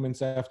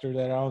improvements after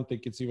that. I don't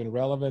think it's even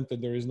relevant,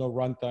 and there is no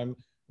runtime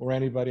or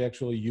anybody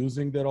actually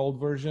using that old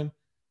version.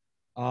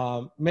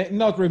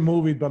 Not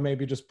remove it, but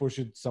maybe just push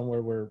it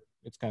somewhere where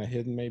it's kind of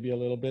hidden, maybe a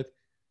little bit,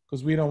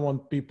 because we don't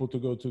want people to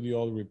go to the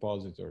old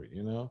repository,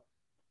 you know.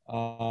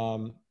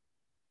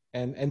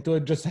 And to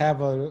just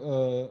have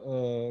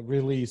a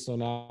release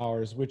on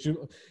ours, which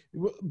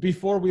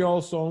before we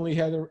also only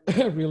had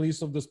a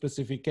release of the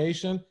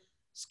specification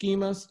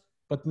schemas,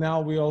 but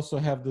now we also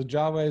have the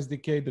Java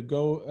SDK, the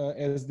Go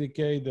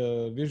SDK,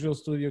 the Visual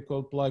Studio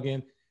Code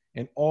plugin,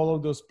 and all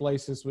of those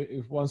places.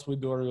 If once we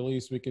do a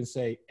release, we can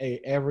say, hey,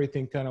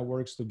 everything kind of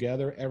works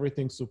together.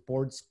 Everything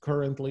supports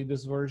currently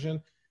this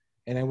version,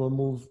 and then we'll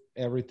move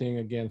everything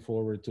again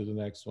forward to the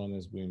next one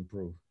as we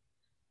improve.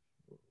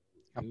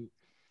 Yep.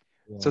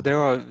 Yeah. So there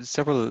are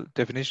several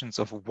definitions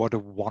of what a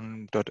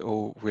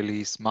 1.0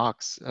 release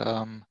marks.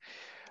 One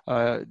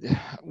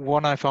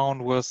I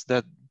found was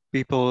that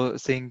people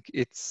think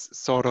it's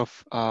sort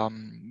of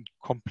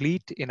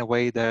complete in a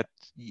way that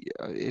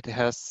it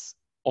has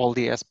all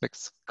the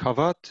aspects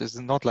covered. It's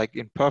not like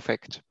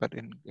imperfect, but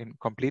in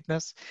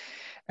completeness,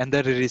 and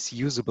that it is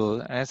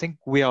usable. And I think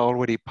we are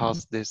already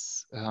past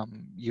this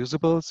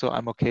usable, so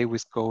I'm okay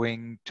with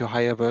going to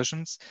higher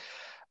versions.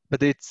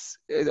 But it's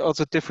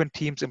also different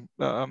teams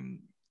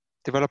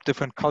develop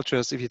different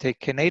cultures. If you take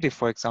Knative,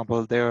 for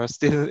example, they are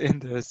still in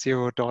the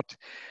 0.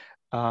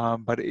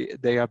 But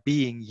they are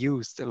being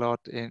used a lot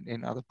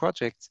in other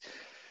projects.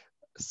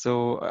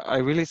 So I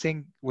really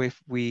think if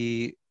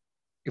we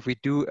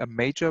do a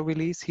major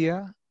release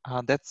here,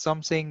 that's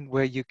something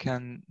where you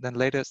can then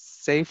later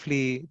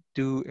safely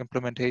do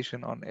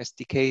implementation on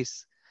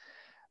SDKs.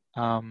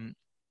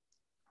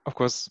 Of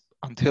course,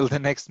 until the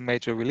next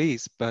major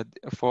release, but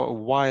for a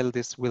while,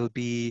 this will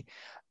be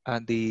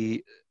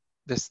the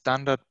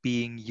standard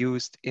being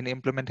used in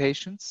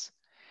implementations.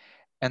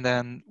 And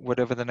then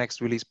whatever the next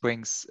release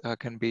brings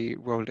can be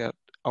rolled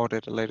out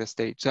at a later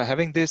stage. So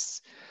having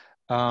this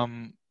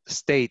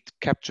state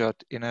captured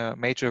in a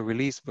major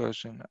release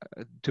version,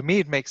 to me,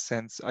 it makes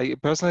sense. I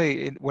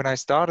personally, when I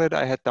started,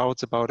 I had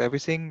doubts about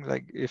everything,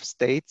 like if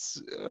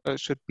states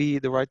should be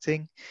the right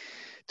thing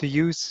to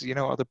use. You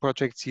know, other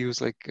projects use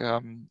like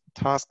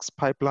tasks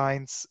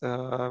pipelines.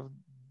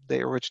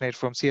 They originate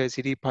from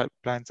CI/CD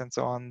pipelines and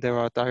so on. There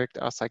are direct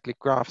acyclic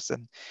graphs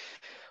and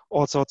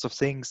all sorts of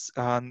things.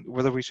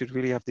 Whether we should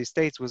really have these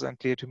states was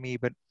unclear to me.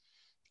 But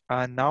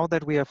now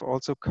that we have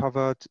also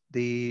covered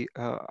the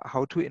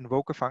how to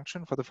invoke a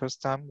function for the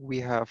first time, we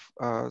have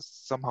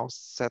somehow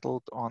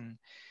settled on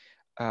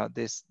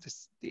the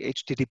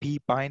HTTP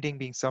binding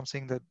being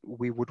something that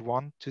we would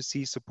want to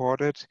see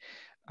supported.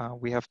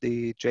 We have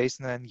the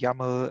JSON and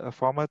YAML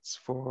formats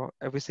for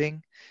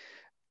everything.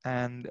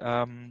 And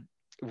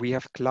we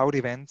have cloud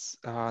events,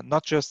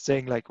 not just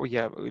saying like, oh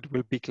yeah, it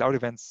will be cloud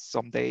events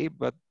someday,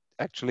 but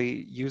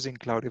actually using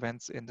cloud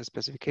events in the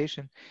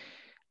specification.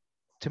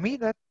 To me,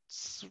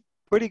 that's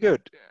pretty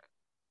good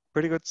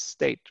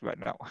state right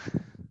now.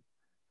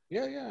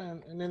 Yeah,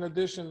 and in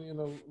addition, you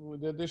know,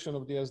 with the addition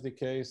of the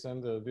SDKs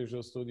and the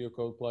Visual Studio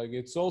Code plugin,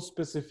 it's all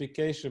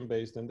specification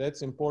based, and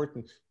that's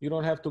important. You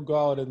don't have to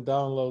go out and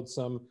download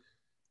some,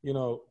 you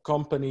know,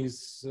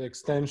 company's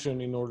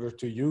extension in order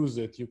to use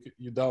it.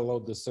 You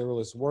download the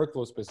serverless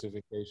workflow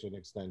specification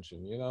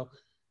extension, you know,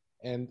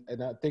 and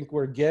I think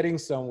we're getting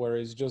somewhere.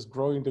 Is just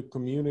growing the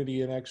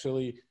community and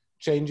actually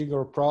changing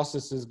our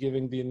processes,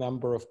 giving the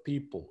number of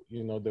people,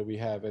 you know, that we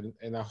have,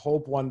 and I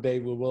hope one day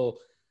we will,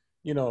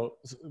 you know,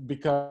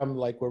 become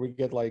like where we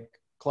get like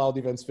cloud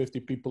events,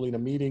 50 people in a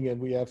meeting, and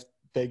we have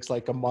takes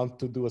like a month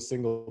to do a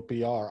single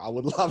PR. I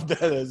would love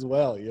that as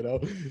well, you know,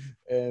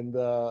 and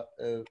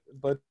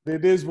but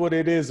it is what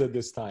it is at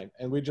this time,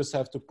 and we just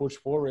have to push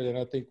forward. And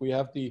I think we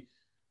have the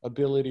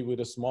ability with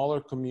a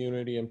smaller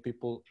community and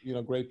people, you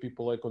know, great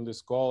people like on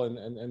this call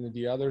and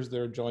the others that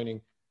are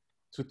joining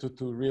to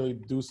really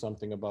do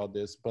something about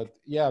this. But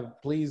yeah,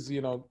 please,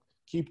 you know,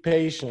 keep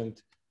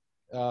patient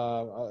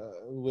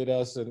with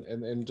us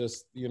and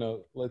just, you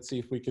know, let's see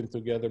if we can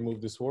together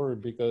move this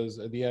forward, because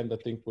at the end, I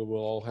think we will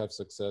all have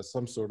success,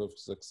 some sort of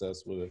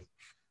success with it.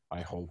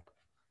 I hope.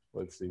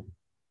 Let's see.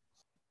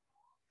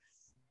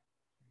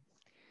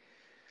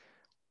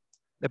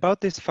 About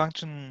this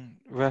function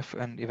ref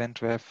and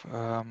event ref,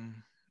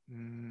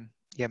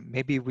 yeah,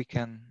 maybe we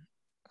can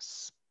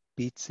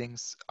speed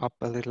things up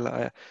a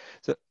little.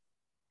 So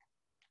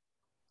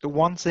the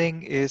one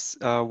thing is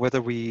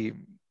whether we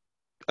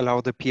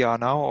allow the PR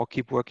now or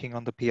keep working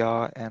on the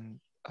PR and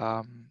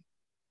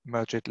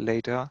merge it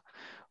later,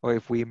 or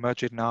if we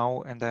merge it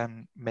now and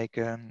then make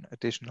an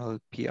additional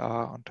PR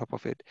on top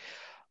of it.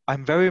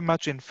 I'm very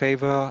much in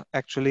favor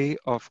actually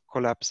of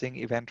collapsing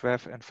event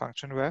ref and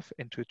function ref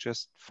into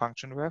just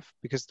function ref,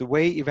 because the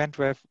way event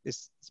ref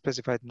is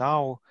specified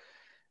now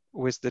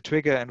with the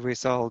trigger and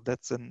result,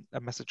 that's a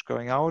message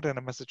going out and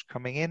a message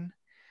coming in,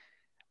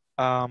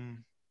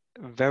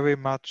 very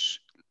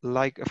much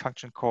like a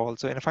function call.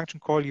 So in a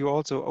function call, you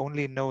also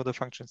only know the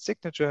function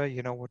signature,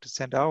 you know what to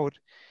send out.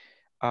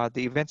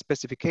 The event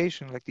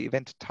specification, like the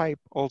event type,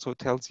 also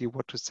tells you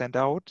what to send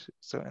out.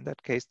 So in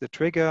that case, the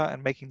trigger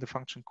and making the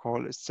function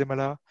call is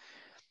similar.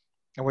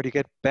 And what you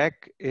get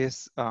back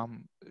is,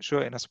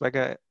 sure, in a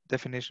Swagger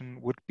definition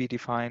would be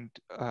defined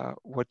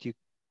what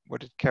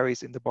it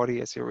carries in the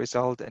body as your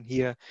result. And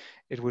here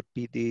it would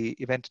be the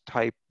event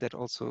type that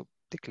also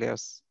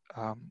declares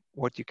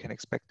what you can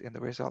expect in the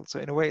result. So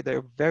in a way,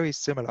 they're very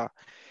similar.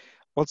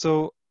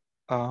 Also,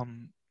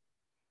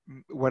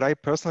 what I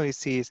personally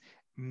see is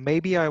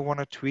maybe I want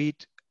to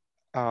treat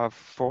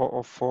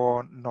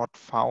 404 not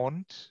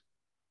found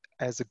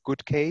as a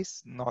good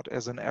case, not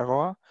as an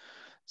error.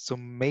 So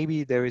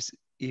maybe there is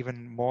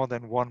even more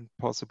than one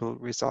possible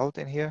result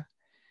in here.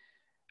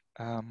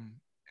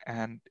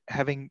 And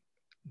having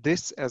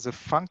this as a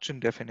function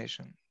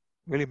definition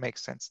really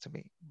makes sense to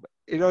me.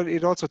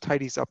 It also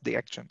tidies up the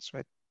actions,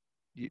 right?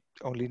 You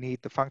only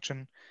need the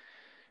function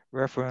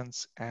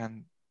reference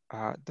and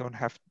don't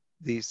have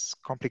these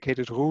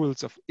complicated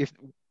rules of if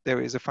there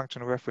is a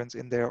function reference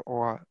in there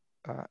or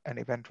an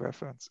event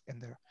reference in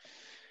there.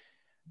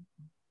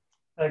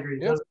 I agree.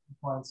 Yeah. Those are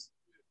good points.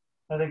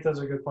 I think those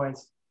are good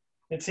points.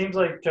 It seems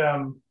like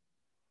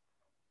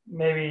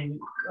maybe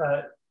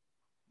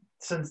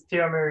since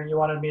Tiomir, you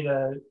wanted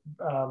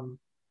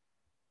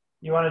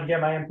to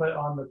get my input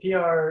on the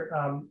PR,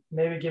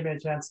 maybe give me a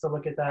chance to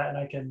look at that and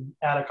I can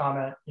add a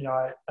comment. You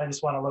know, I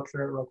just want to look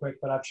through it real quick,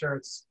 but I'm sure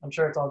it's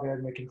all good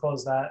and we can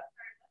close that.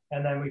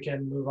 And then we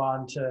can move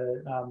on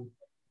to,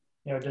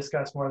 you know,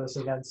 discuss more of this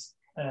events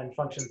and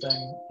function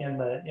thing in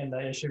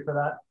the issue for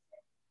that.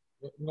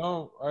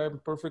 No, I'm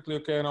perfectly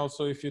okay. And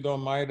also, if you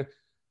don't mind,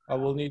 I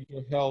will need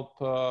your help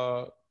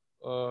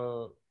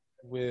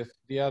with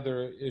the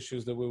other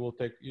issues that we will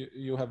take.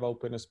 You have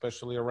open,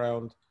 especially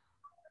around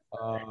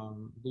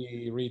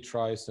the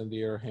retries and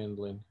the error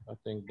handling. I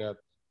think that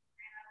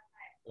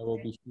will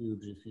be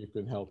huge if you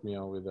can help me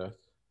out with that.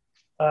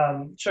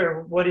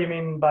 Sure. What do you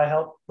mean by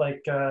help?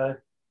 Like,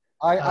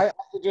 I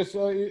just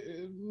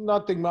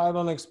nothing. I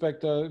don't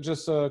expect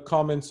just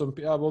comments.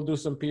 I will do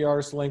some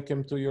PRs, link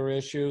him to your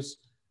issues,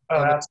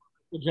 and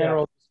a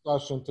general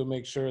discussion to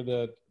make sure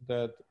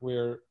that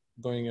we're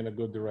going in a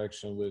good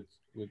direction with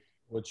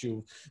what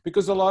you,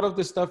 because a lot of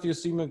the stuff you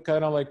seem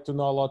kind of like to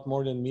know a lot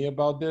more than me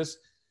about this.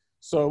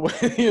 So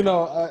you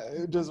know,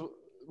 just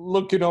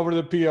looking over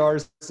the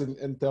PRs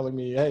and telling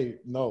me, hey,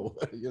 no,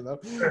 you know.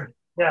 Sure.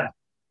 Yeah.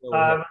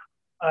 So,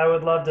 I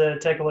would love to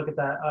take a look at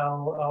that.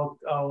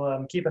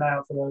 I'll keep an eye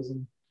out for those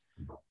and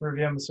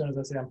review them as soon as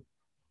I see them.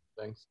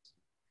 Thanks.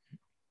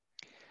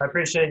 I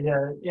appreciate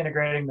you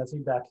integrating the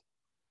feedback.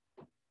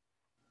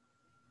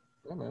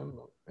 Yeah, man.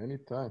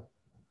 Anytime.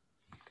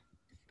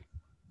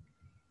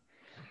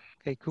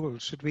 Okay, cool.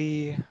 Should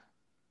we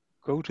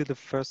go to the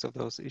first of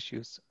those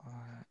issues?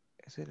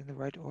 Is it in the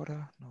right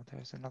order? No,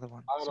 there's another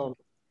one.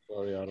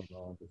 Sorry, I don't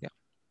know. Yeah.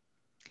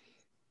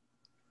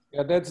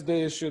 Yeah, that's the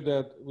issue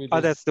that we just...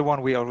 Oh, that's the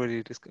one we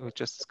already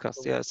just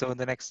discussed. Yeah, so in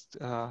the next,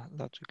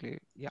 logically,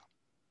 yeah.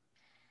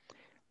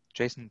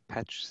 JSON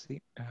patch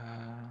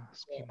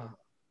schema.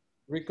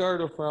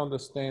 Ricardo found a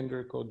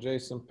standard called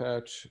JSON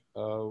patch,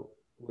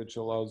 which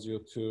allows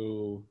you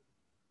to,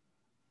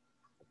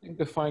 I think,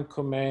 define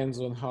commands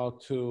on how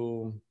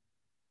to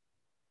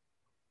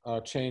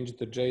change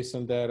the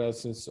JSON data,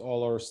 since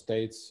all our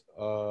states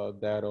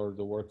data or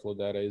the workflow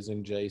data is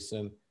in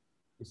JSON.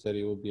 He said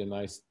it would be a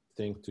nice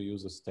thing to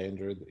use a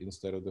standard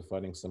instead of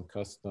defining some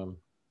custom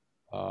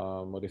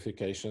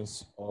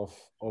modifications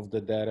of the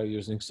data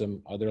using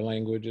some other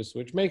languages,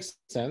 which makes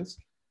sense.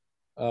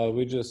 I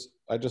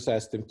just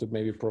asked him to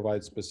maybe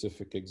provide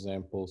specific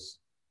examples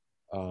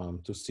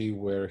to see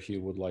where he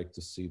would like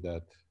to see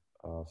that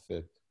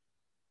fit,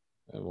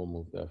 and we'll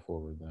move that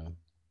forward now.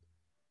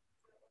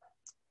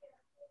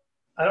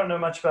 I don't know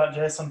much about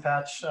JSON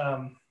patch.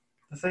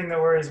 The thing that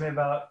worries me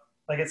about,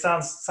 like, it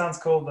sounds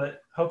cool,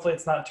 but hopefully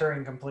it's not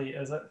Turing complete,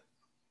 is it?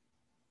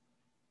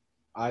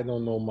 I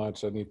don't know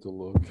much. I need to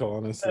look,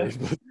 honestly,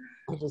 but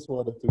I just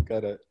wanted to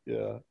kind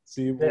of,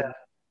 see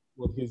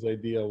what his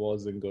idea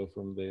was and go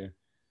from there.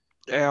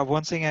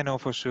 One thing I know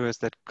for sure is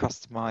that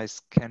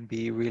customize can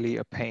be really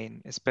a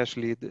pain,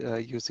 especially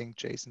using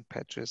JSON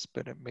patches,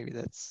 but maybe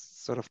that's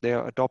sort of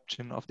their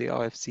adoption of the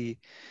RFC.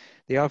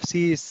 The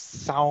RFC is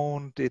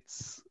sound, it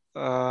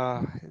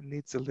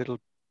needs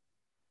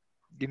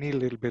you need a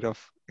little bit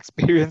of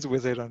experience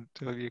with it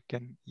until you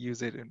can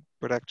use it in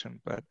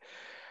production, but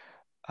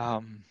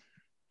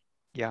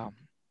yeah.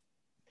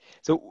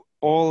 So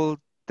all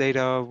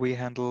data we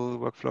handle,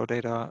 workflow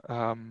data,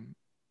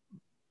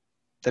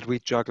 that we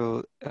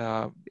juggle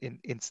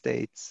in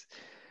states,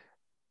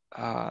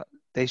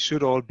 they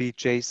should all be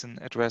JSON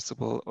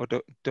addressable, or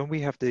don't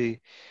we have the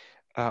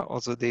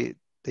also the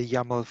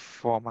YAML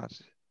format?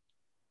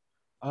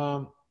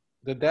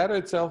 The data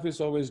itself is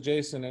always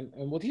JSON,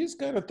 and what he's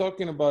kind of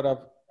talking about,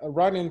 I've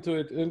run into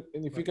it, and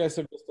if you guys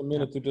have just a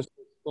minute to just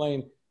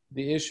explain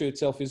the issue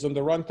itself, is on the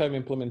runtime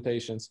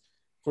implementations.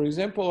 For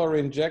example, our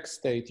inject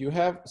state, you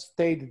have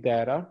state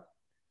data,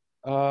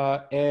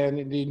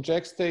 and the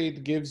inject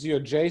state gives you a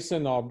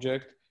JSON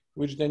object,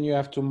 which then you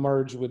have to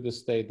merge with the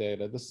state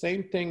data. The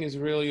same thing is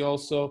really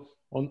also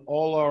on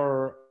all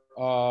our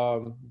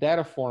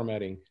data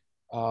formatting.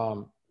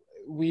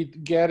 We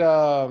get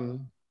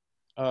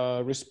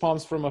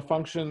response from a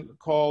function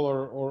call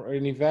or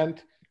an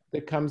event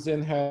that comes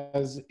in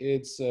has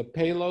its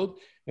payload,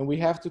 and we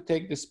have to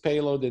take this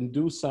payload and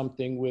do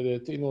something with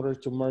it in order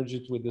to merge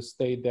it with the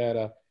state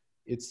data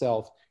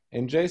itself.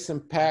 And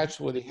JSON patch,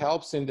 what it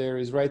helps in there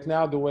is right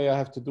now, the way I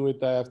have to do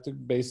it, I have to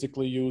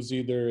basically use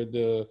either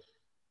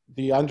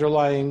the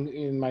underlying,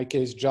 in my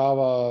case,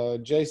 Java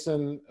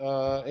JSON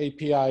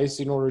APIs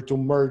in order to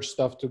merge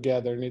stuff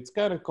together. And it's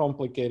kind of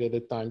complicated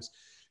at times.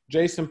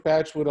 JSON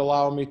patch would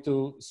allow me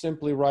to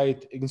simply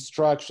write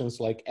instructions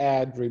like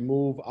add,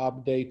 remove,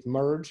 update,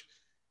 merge,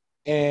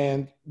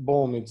 and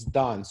boom, it's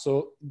done.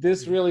 So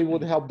this really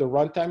would help the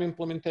runtime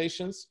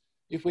implementations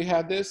if we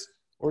had this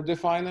or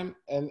define them.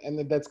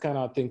 And that's kind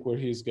of, I think, where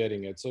he's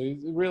getting it. So it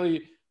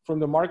really,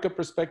 from the markup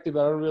perspective,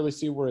 I don't really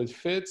see where it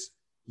fits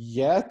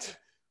yet,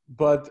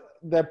 but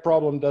that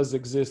problem does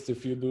exist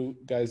if you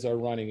guys are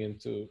running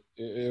into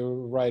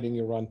writing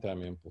your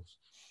runtime impulse.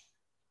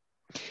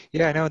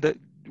 Yeah, I know that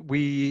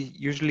we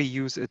usually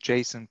use a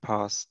JSON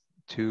pass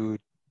to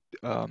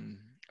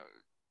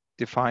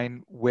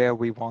define where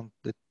we want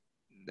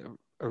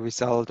a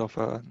result of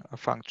a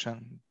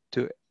function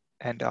to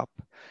end up.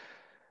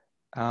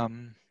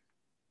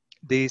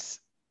 These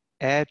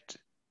add,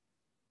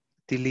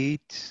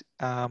 delete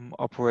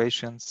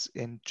operations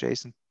in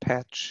JSON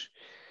patch,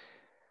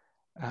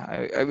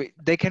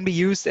 they can be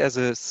used as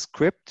a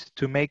script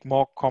to make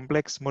more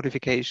complex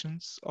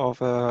modifications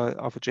of a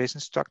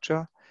JSON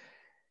structure.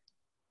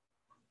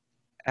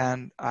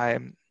 And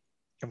I'm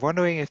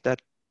wondering if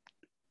that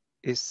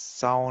is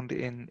sound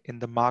in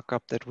the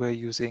markup that we're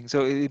using.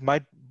 So it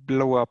might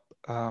blow up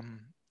our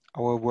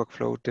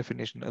workflow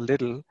definition a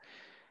little.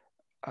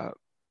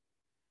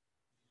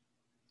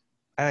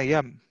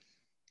 Yeah,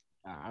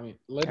 I mean,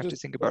 I have to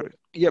think about it.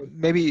 Yeah,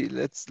 maybe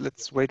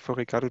let's wait for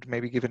Ricardo to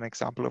maybe give an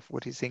example of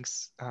what he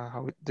thinks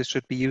how this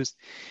should be used.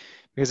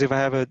 Because if I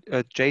have a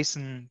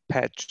JSON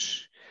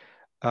patch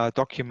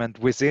document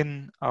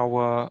within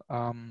our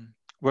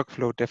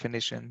workflow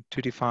definition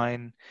to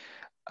define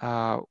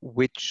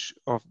which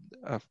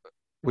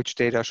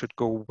data should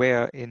go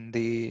where in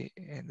the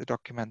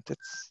document,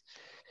 that's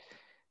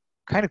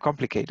kind of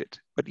complicated.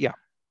 But yeah.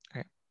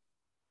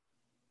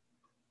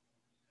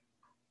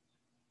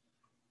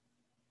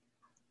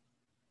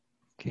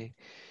 Okay.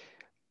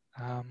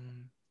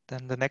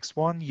 Then the next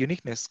one,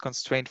 uniqueness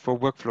constraint for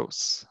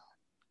workflows.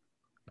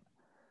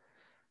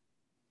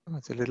 Oh,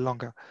 it's a little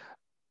longer.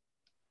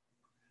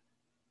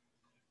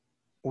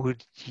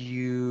 Would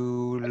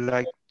you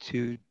like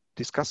to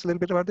discuss a little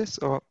bit about this,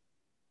 or?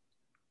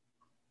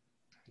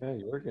 Yeah,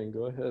 you're working.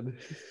 Go ahead.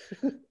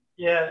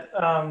 Yeah.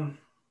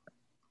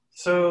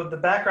 So the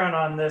background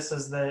on this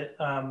is that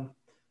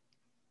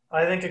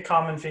I think a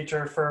common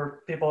feature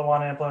for people who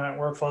want to implement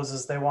workflows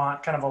is they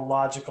want kind of a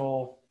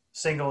logical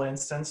single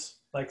instance.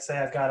 Like, say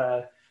I've got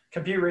a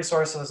compute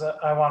resources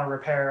I want to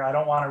repair. I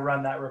don't want to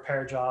run that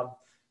repair job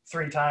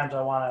 3 times.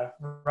 I want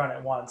to run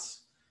it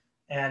once.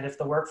 And if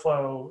the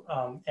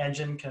workflow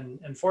engine can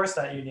enforce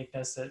that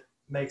uniqueness, it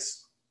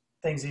makes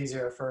things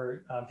easier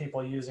for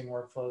people using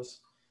workflows.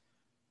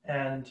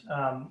 And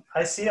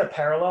I see a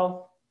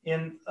parallel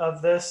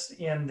of this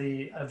in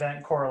the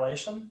event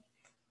correlation.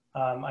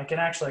 I can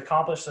actually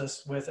accomplish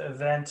this with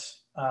event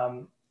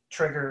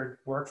triggered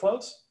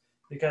workflows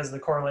because the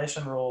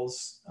correlation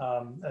rules,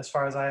 as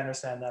far as I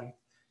understand them,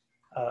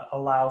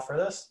 allow for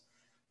this.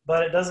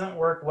 But it doesn't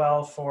work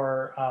well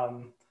for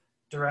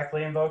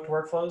directly invoked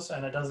workflows,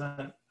 and that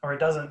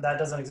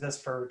doesn't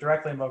exist for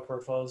directly invoked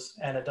workflows,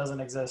 and it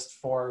doesn't exist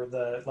for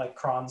the like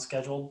cron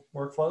scheduled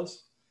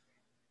workflows.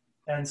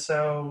 And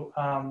so,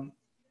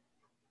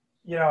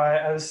 you know,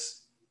 I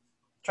was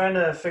trying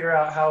to figure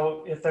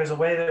out if there's a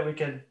way that we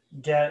could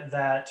get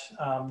that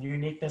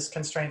uniqueness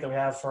constraint that we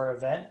have for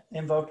event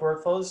invoked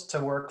workflows to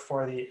work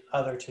for the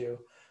other two.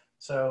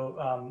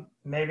 So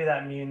maybe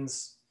that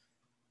means,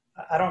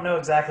 I don't know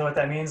exactly what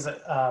that means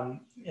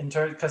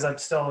because I'm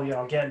still, you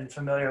know, getting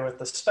familiar with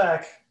the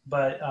spec,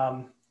 but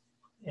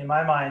in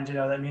my mind, you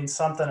know, that means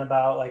something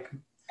about like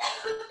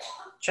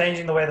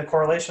changing the way the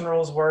correlation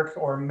rules work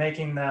or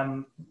making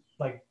them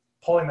like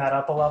pulling that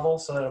up a level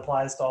so that it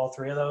applies to all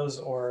 3 of those,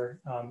 or,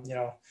 you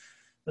know,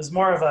 there's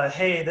more of a,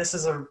 hey, this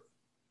is a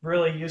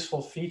really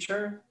useful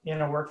feature in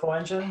a workflow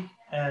engine,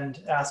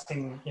 and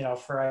asking, you know,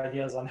 for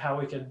ideas on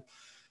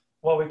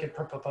what we could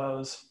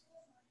propose.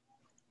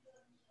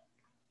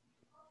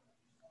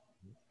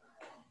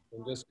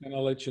 I'm just gonna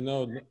let you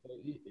know,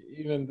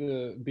 even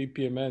the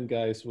BPMN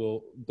guys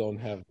don't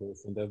have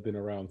this, and they've been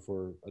around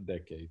for a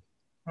decade.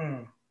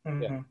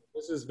 Mm-hmm. Yeah,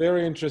 this is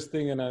very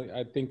interesting, and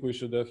I think we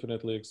should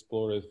definitely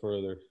explore it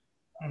further.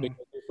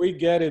 Because if we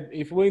get it,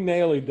 if we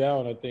nail it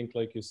down, I think,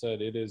 like you said,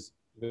 it is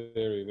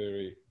very,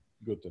 very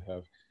good to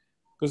have.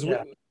 Because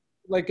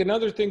like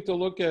another thing to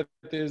look at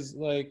is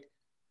like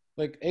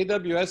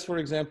AWS, for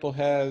example,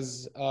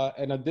 has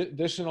an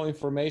additional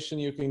information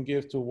you can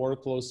give to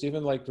workflows,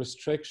 even like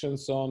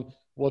restrictions on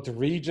what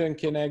region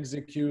can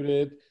execute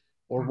it,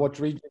 or what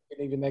region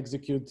can even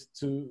execute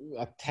to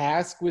a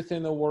task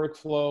within a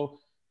workflow,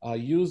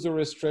 user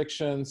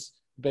restrictions,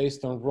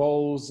 based on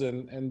roles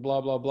and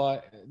blah, blah, blah.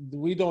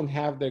 We don't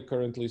have that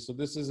currently. So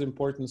this is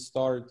important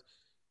start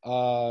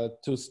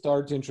to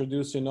start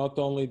introducing not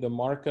only the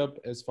markup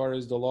as far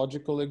as the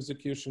logical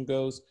execution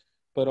goes,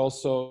 but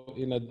also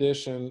in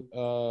addition,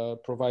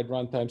 provide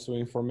runtimes with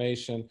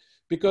information.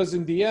 Because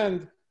in the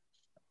end,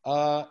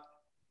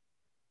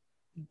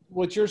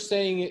 what you're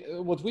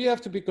saying, what we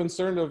have to be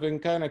concerned of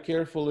and kind of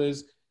careful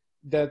is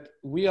that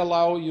we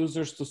allow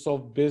users to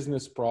solve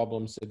business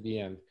problems at the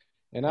end.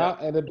 And yeah.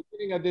 at the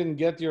beginning, I didn't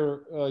get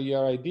your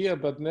idea,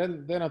 but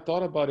then I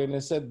thought about it and I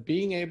said,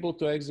 being able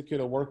to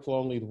execute a workflow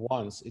only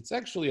once, it's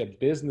actually a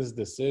business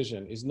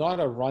decision. It's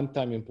not a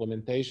runtime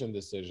implementation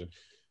decision.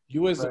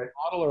 You as a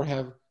modeler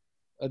have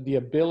the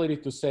ability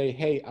to say,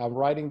 hey, I'm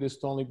writing this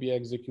to only be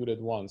executed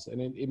once. And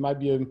it might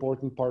be an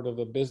important part of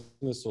a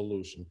business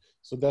solution.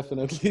 So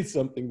definitely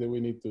something that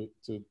we need to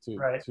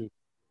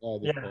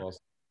discuss.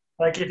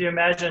 Like if you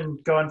imagine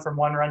going from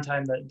one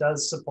runtime that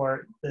does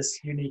support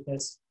this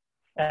uniqueness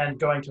and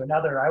going to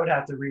another, I would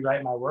have to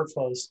rewrite my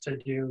workflows to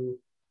do,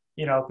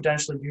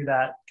 potentially do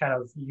that kind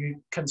of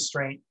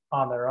constraint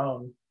on their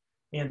own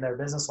in their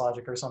business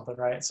logic or something,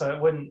 right? So it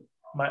wouldn't,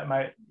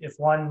 if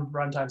one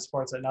runtime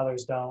supports it and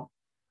others don't,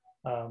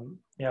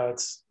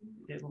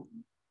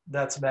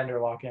 that's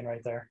vendor lock-in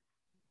right there,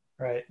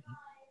 right?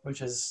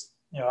 Which is,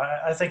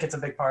 I think it's a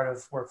big part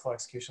of workflow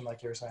execution,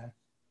 like you were saying.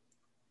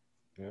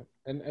 Yeah,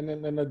 and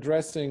then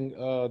addressing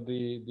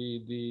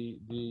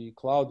the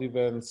cloud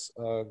events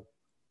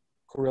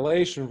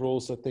correlation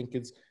rules, I think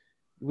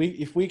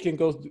if we can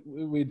go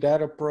with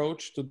that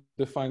approach to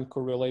define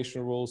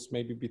correlation rules,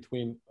 maybe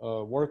between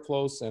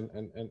workflows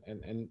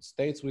and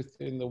states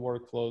within the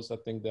workflows, I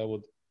think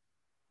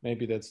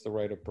maybe that's the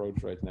right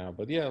approach right now.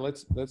 But yeah,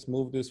 let's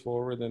move this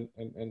forward and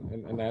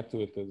add to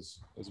it as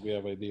we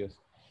have ideas.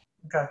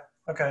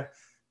 Okay.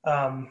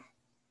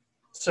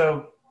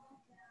 So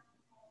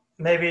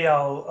maybe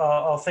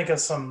I'll think of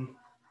some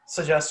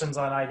suggestions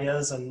on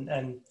ideas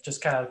and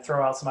just kind of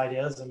throw out some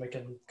ideas and we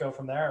can go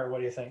from there. Or what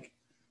do you think?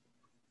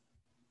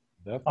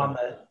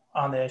 Definitely.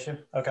 On the issue?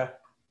 Okay.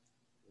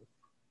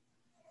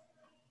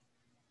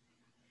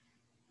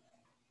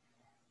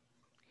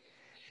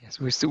 Yes,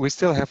 we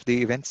still have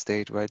the event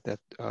state, right? That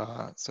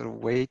sort of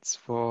waits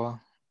for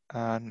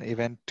an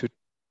event to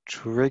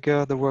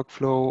trigger the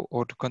workflow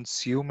or to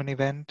consume an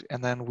event,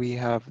 and then we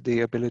have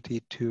the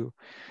ability to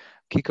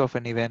kick off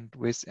an event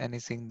with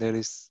anything that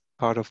is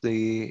part of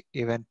the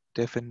event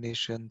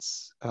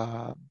definitions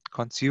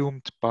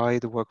consumed by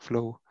the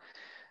workflow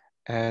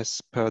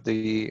as per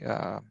the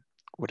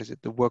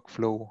the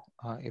workflow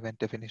event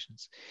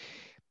definitions.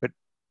 But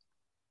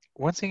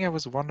one thing I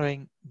was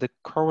wondering, the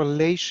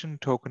correlation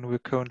token we're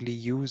currently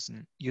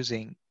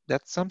using,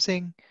 that's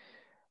something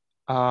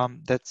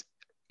that's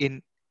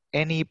in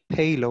any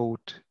payload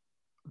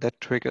that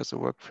triggers a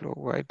workflow,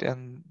 right?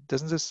 And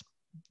doesn't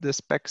the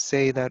spec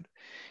say that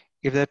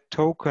if that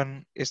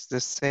token is the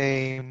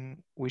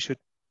same, we should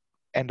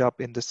end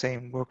up in the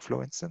same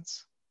workflow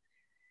instance?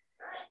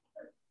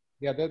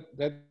 Yeah,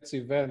 that's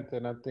event,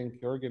 and I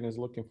think Jürgen is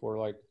looking for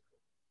like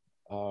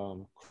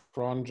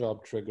cron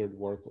job triggered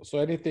workflow. So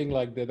anything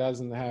like that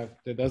doesn't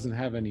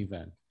have an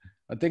event.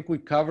 I think we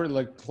covered,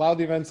 like, cloud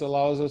events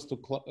allows us to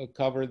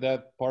cover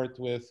that part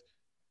with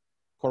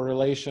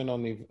correlation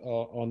on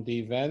the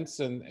events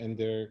and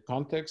their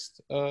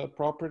context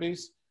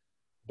properties.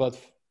 But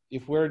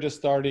if we're just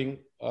starting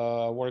a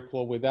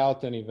workflow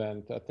without an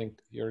event, I think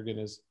Jürgen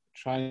is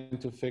trying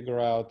to figure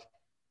out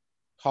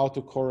how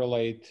to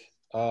correlate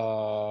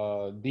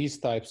these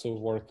types of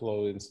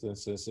workflow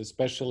instances,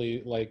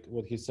 especially like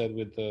what he said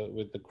with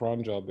the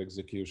cron job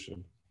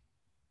execution.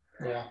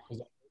 Yeah.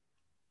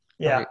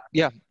 Okay.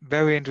 Yeah,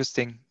 very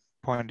interesting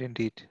point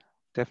indeed.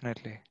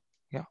 Definitely.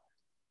 Yeah.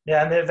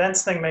 Yeah, and the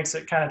events thing makes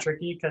it kind of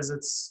tricky because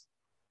it's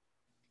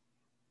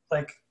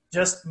like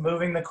just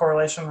moving the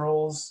correlation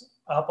rules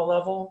up a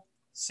level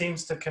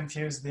seems to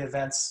confuse the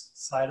events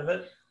side of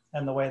it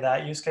and the way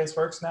that use case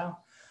works now.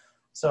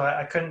 So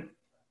I couldn't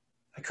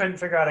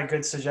figure out a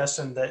good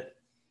suggestion that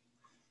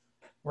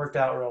worked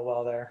out real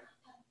well there.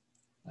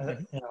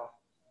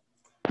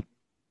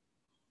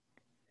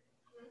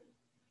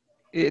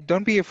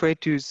 Don't be afraid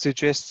to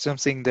suggest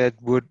something that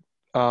would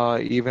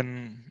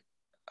even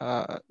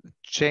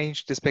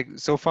change the spec.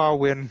 So far,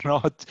 we're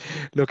not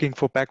looking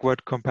for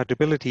backward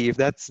compatibility. If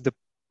that's the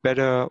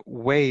better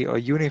way or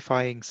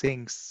unifying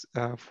things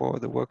for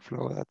the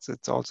workflow,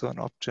 it's also an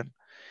option.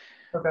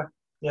 Okay.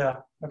 Yeah.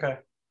 Okay.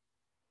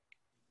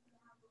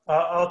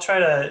 I'll try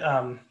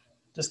to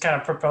just kind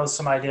of propose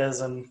some ideas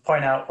and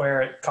point out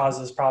where it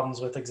causes problems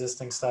with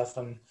existing stuff,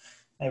 and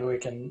maybe we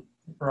can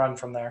run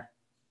from there.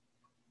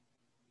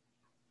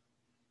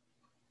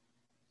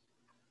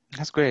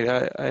 That's great.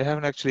 I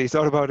haven't actually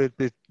thought about it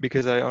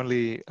because I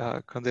only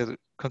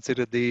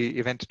considered the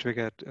event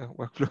triggered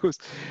workflows.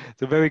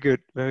 So very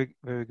good, very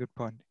good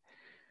point.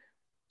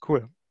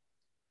 Cool.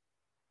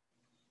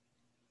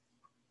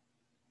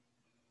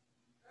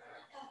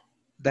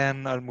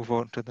 Then I'll move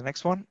on to the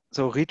next one.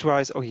 So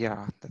retries. Oh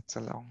yeah, that's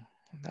a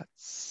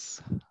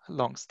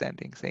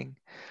long-standing thing.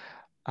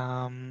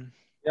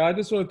 Yeah, I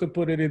just wanted to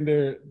put it in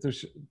there to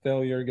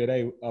tell Jürgen,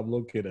 hey, I'm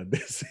looking at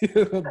this.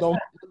 Don't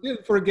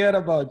forget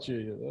about you.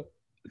 You know?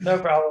 No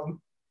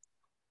problem.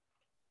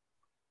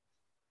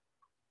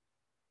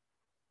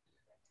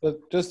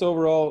 But just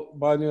overall,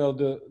 Manuel,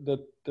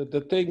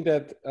 the thing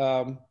that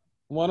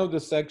one of the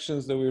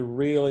sections that we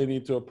really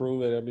need to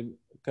approve it. I've been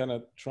kind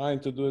of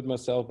trying to do it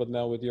myself, but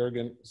now with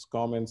Jürgen's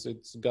comments,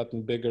 it's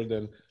gotten bigger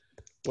than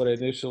what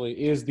initially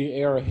is the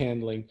error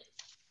handling.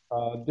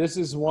 This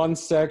is one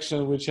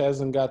section which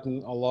hasn't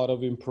gotten a lot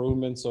of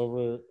improvements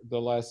over the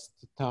last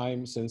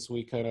time since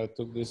we kind of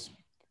took this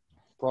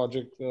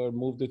project,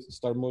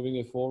 start moving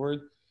it forward,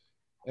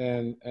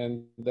 and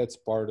that's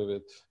part of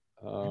it.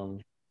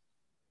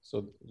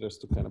 So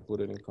just to kind of put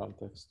it in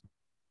context.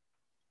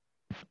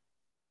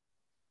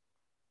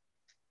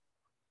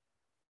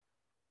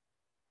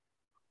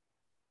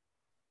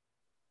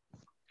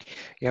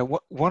 Yeah,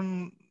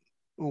 one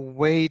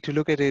way to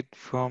look at it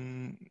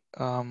from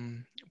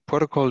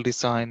protocol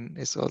design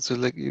is also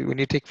like when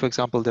you take, for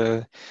example,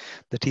 the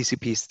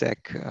TCP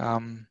stack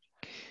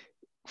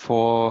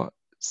for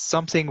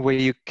something where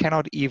you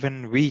cannot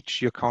even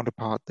reach your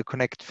counterpart, the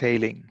connect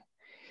failing.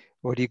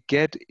 What you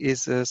get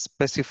is a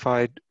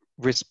specified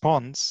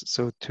response.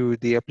 So to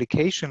the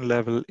application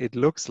level, it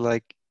looks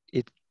like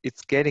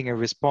it's getting a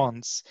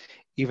response,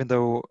 even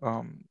though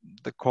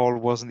the call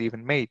wasn't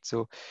even made.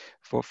 So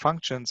for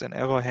functions and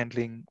error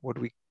handling, what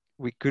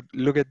we could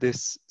look at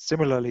this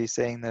similarly,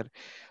 saying that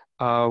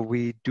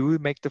we do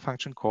make the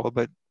function call,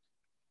 but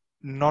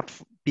not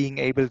being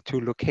able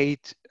to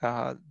locate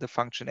the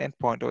function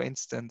endpoint or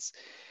instance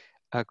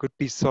could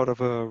be sort of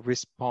a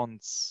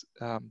response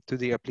to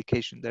the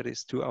application, that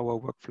is to our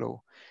workflow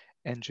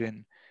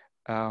engine,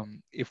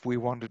 if we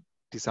want to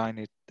design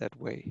it that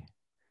way.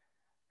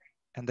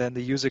 And then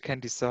the user can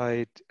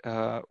decide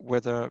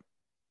whether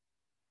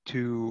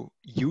to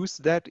use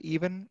that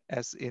even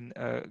as in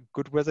a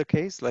good weather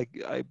case. Like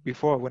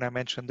before, when I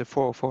mentioned the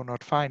 404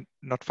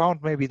 not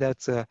found, maybe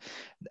that's an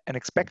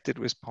expected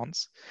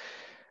response.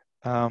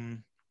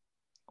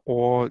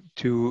 Or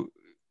to,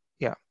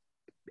 yeah,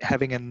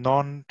 having a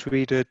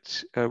non-treated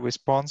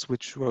response,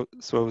 which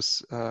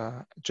throws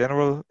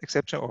general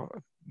exception,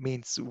 or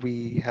means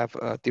we have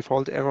a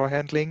default error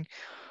handling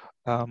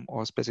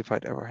or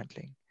specified error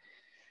handling.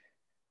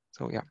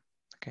 So yeah,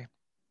 okay.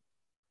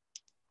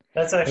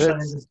 That's actually,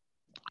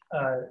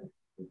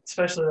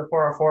 especially the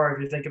 404,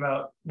 if you think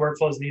about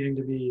workflows needing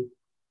to be,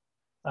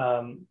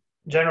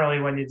 generally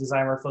when you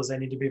design workflows, they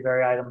need to be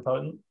very item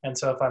potent. And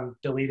so if I'm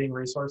deleting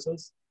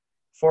resources,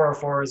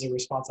 404 is a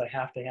response I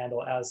have to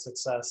handle as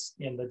success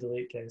in the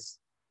delete case,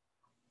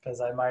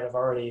 because I might have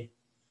already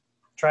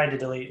tried to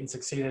delete and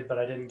succeeded, but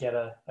I didn't get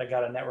I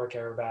got a network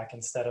error back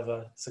instead of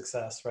a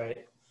success,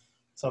 right?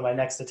 So my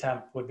next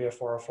attempt would be a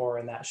 404,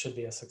 and that should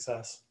be a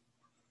success.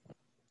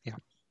 Yeah.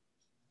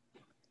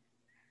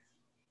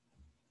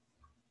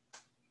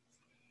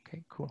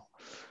 Okay, cool.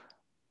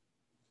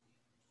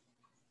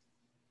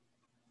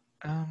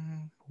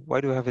 Why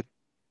do I have it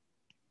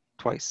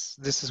twice?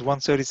 This is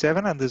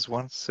 137 and this is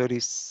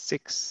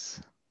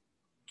 136.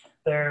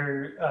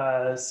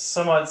 They're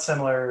somewhat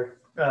similar,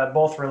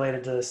 both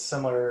related to a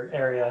similar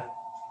area.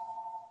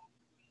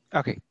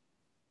 Okay.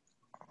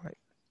 All right.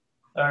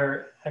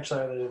 Or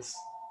actually, it's,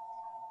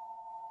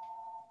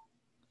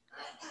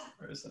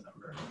 where's the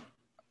number?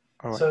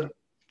 All right. So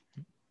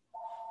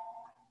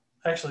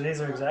actually,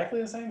 these are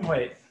exactly the same.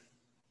 Wait.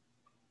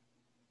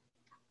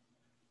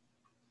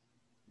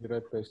 Did I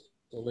paste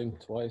the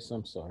link twice?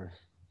 I'm sorry.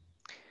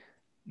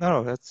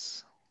 No,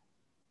 that's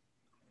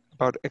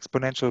about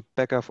exponential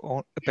backup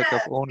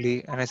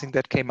only, and I think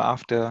that came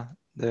after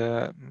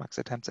the max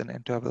attempts and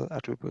interval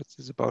attributes.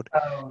 Is about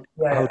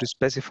how to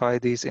specify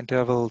these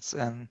intervals,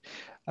 and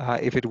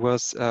if it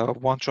was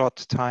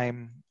one-shot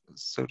time,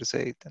 so to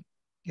say, then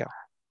yeah.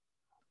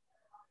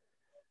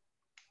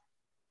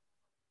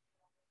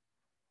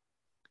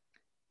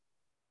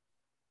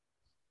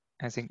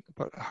 I think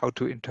about how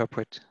to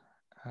interpret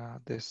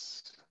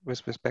this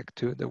with respect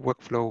to the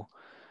workflow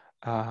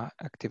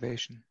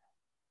activation.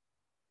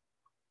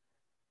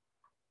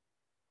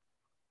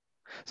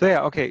 So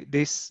yeah, okay,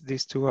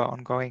 these two are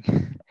ongoing.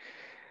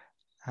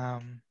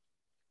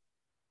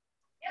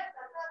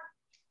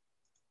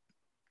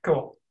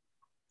 Cool.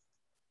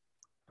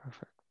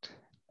 Perfect.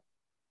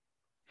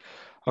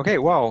 Okay,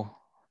 wow,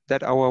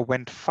 that hour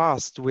went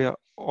fast. We're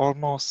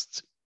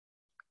almost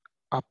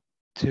up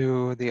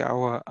to the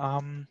hour.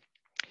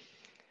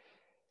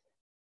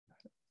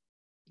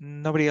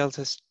 Nobody else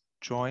has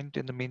joined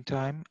in the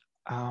meantime.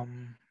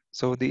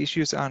 So the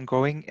issues are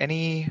ongoing.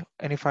 Any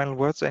final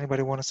words?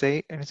 Anybody want to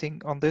say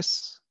anything on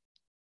this?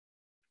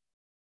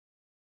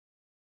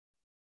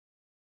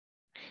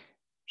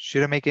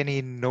 Should I make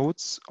any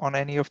notes on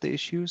any of the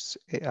issues?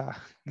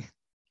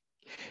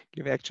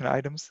 Give action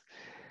items.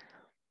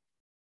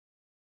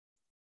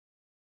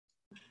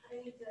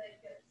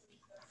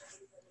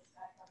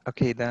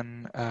 Okay,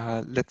 then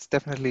let's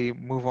definitely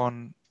move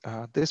on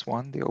this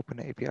one, the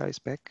Open API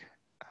spec.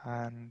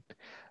 And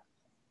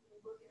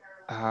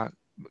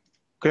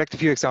collect a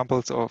few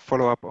examples or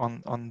follow up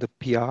on the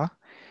PR.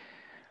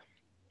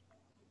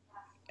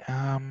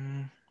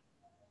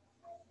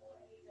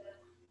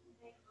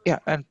 Yeah,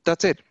 and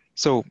that's it.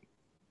 So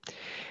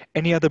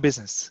any other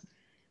business?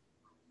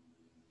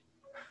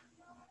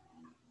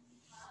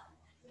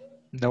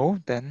 No,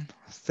 then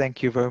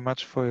thank you very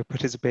much for your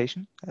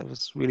participation. That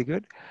was really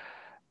good.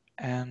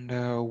 And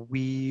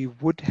we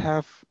would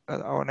have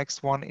our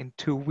next one in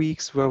 2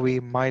 weeks, where we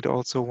might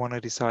also want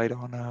to decide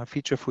on a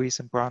feature freeze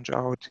and branch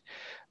out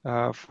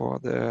for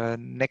the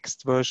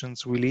next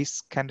version's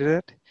release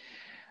candidate.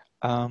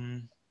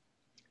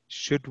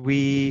 Should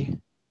we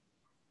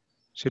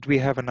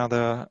have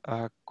another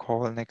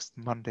call next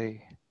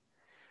Monday?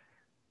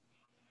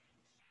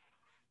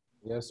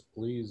 Yes,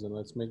 please, and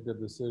let's make the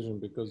decision,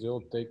 because it'll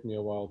take me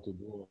a while to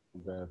do all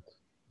that.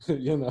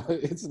 You know,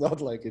 it's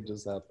not like it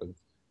just happened.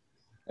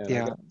 And I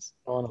Yeah. got a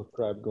ton of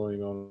crap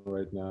going on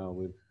right now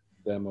with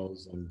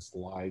demos and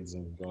slides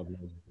and God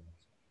knows what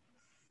else.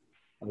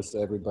 Unless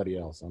everybody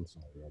else, I'm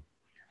sorry.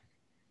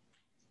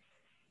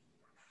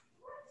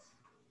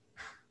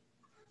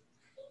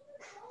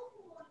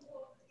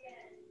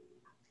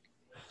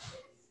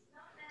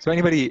 So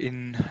anybody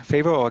in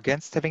favor or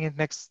against having it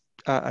next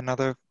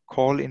another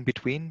call in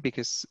between,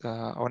 because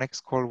our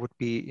next call would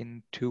be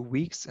in 2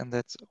 weeks, and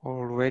that's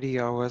already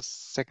our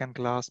second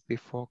last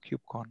before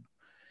KubeCon.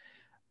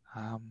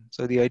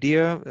 So the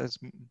idea is,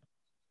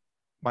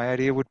 my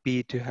idea would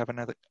be to have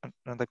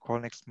another call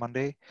next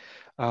Monday,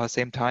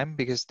 same time,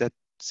 because that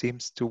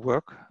seems to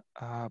work.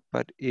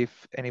 But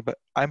if anybody,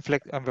 I'm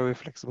very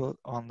flexible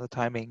on the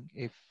timing.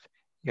 If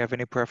you have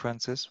any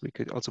preferences, we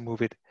could also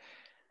move it.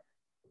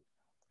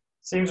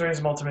 Seems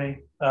reasonable to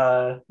me.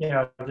 You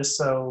know, just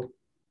so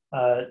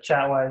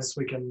chat-wise,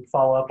 we can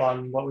follow up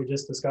on what we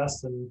just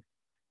discussed, and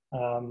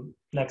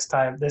next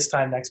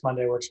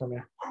Monday works for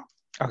me.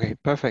 Okay,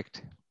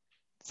 perfect.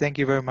 Thank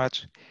you very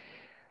much.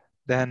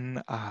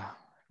 Then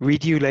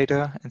read you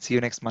later and see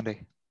you next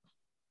Monday.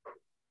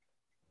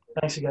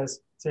 Thanks, you guys.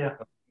 See ya.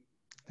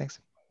 Thanks.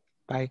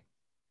 Bye.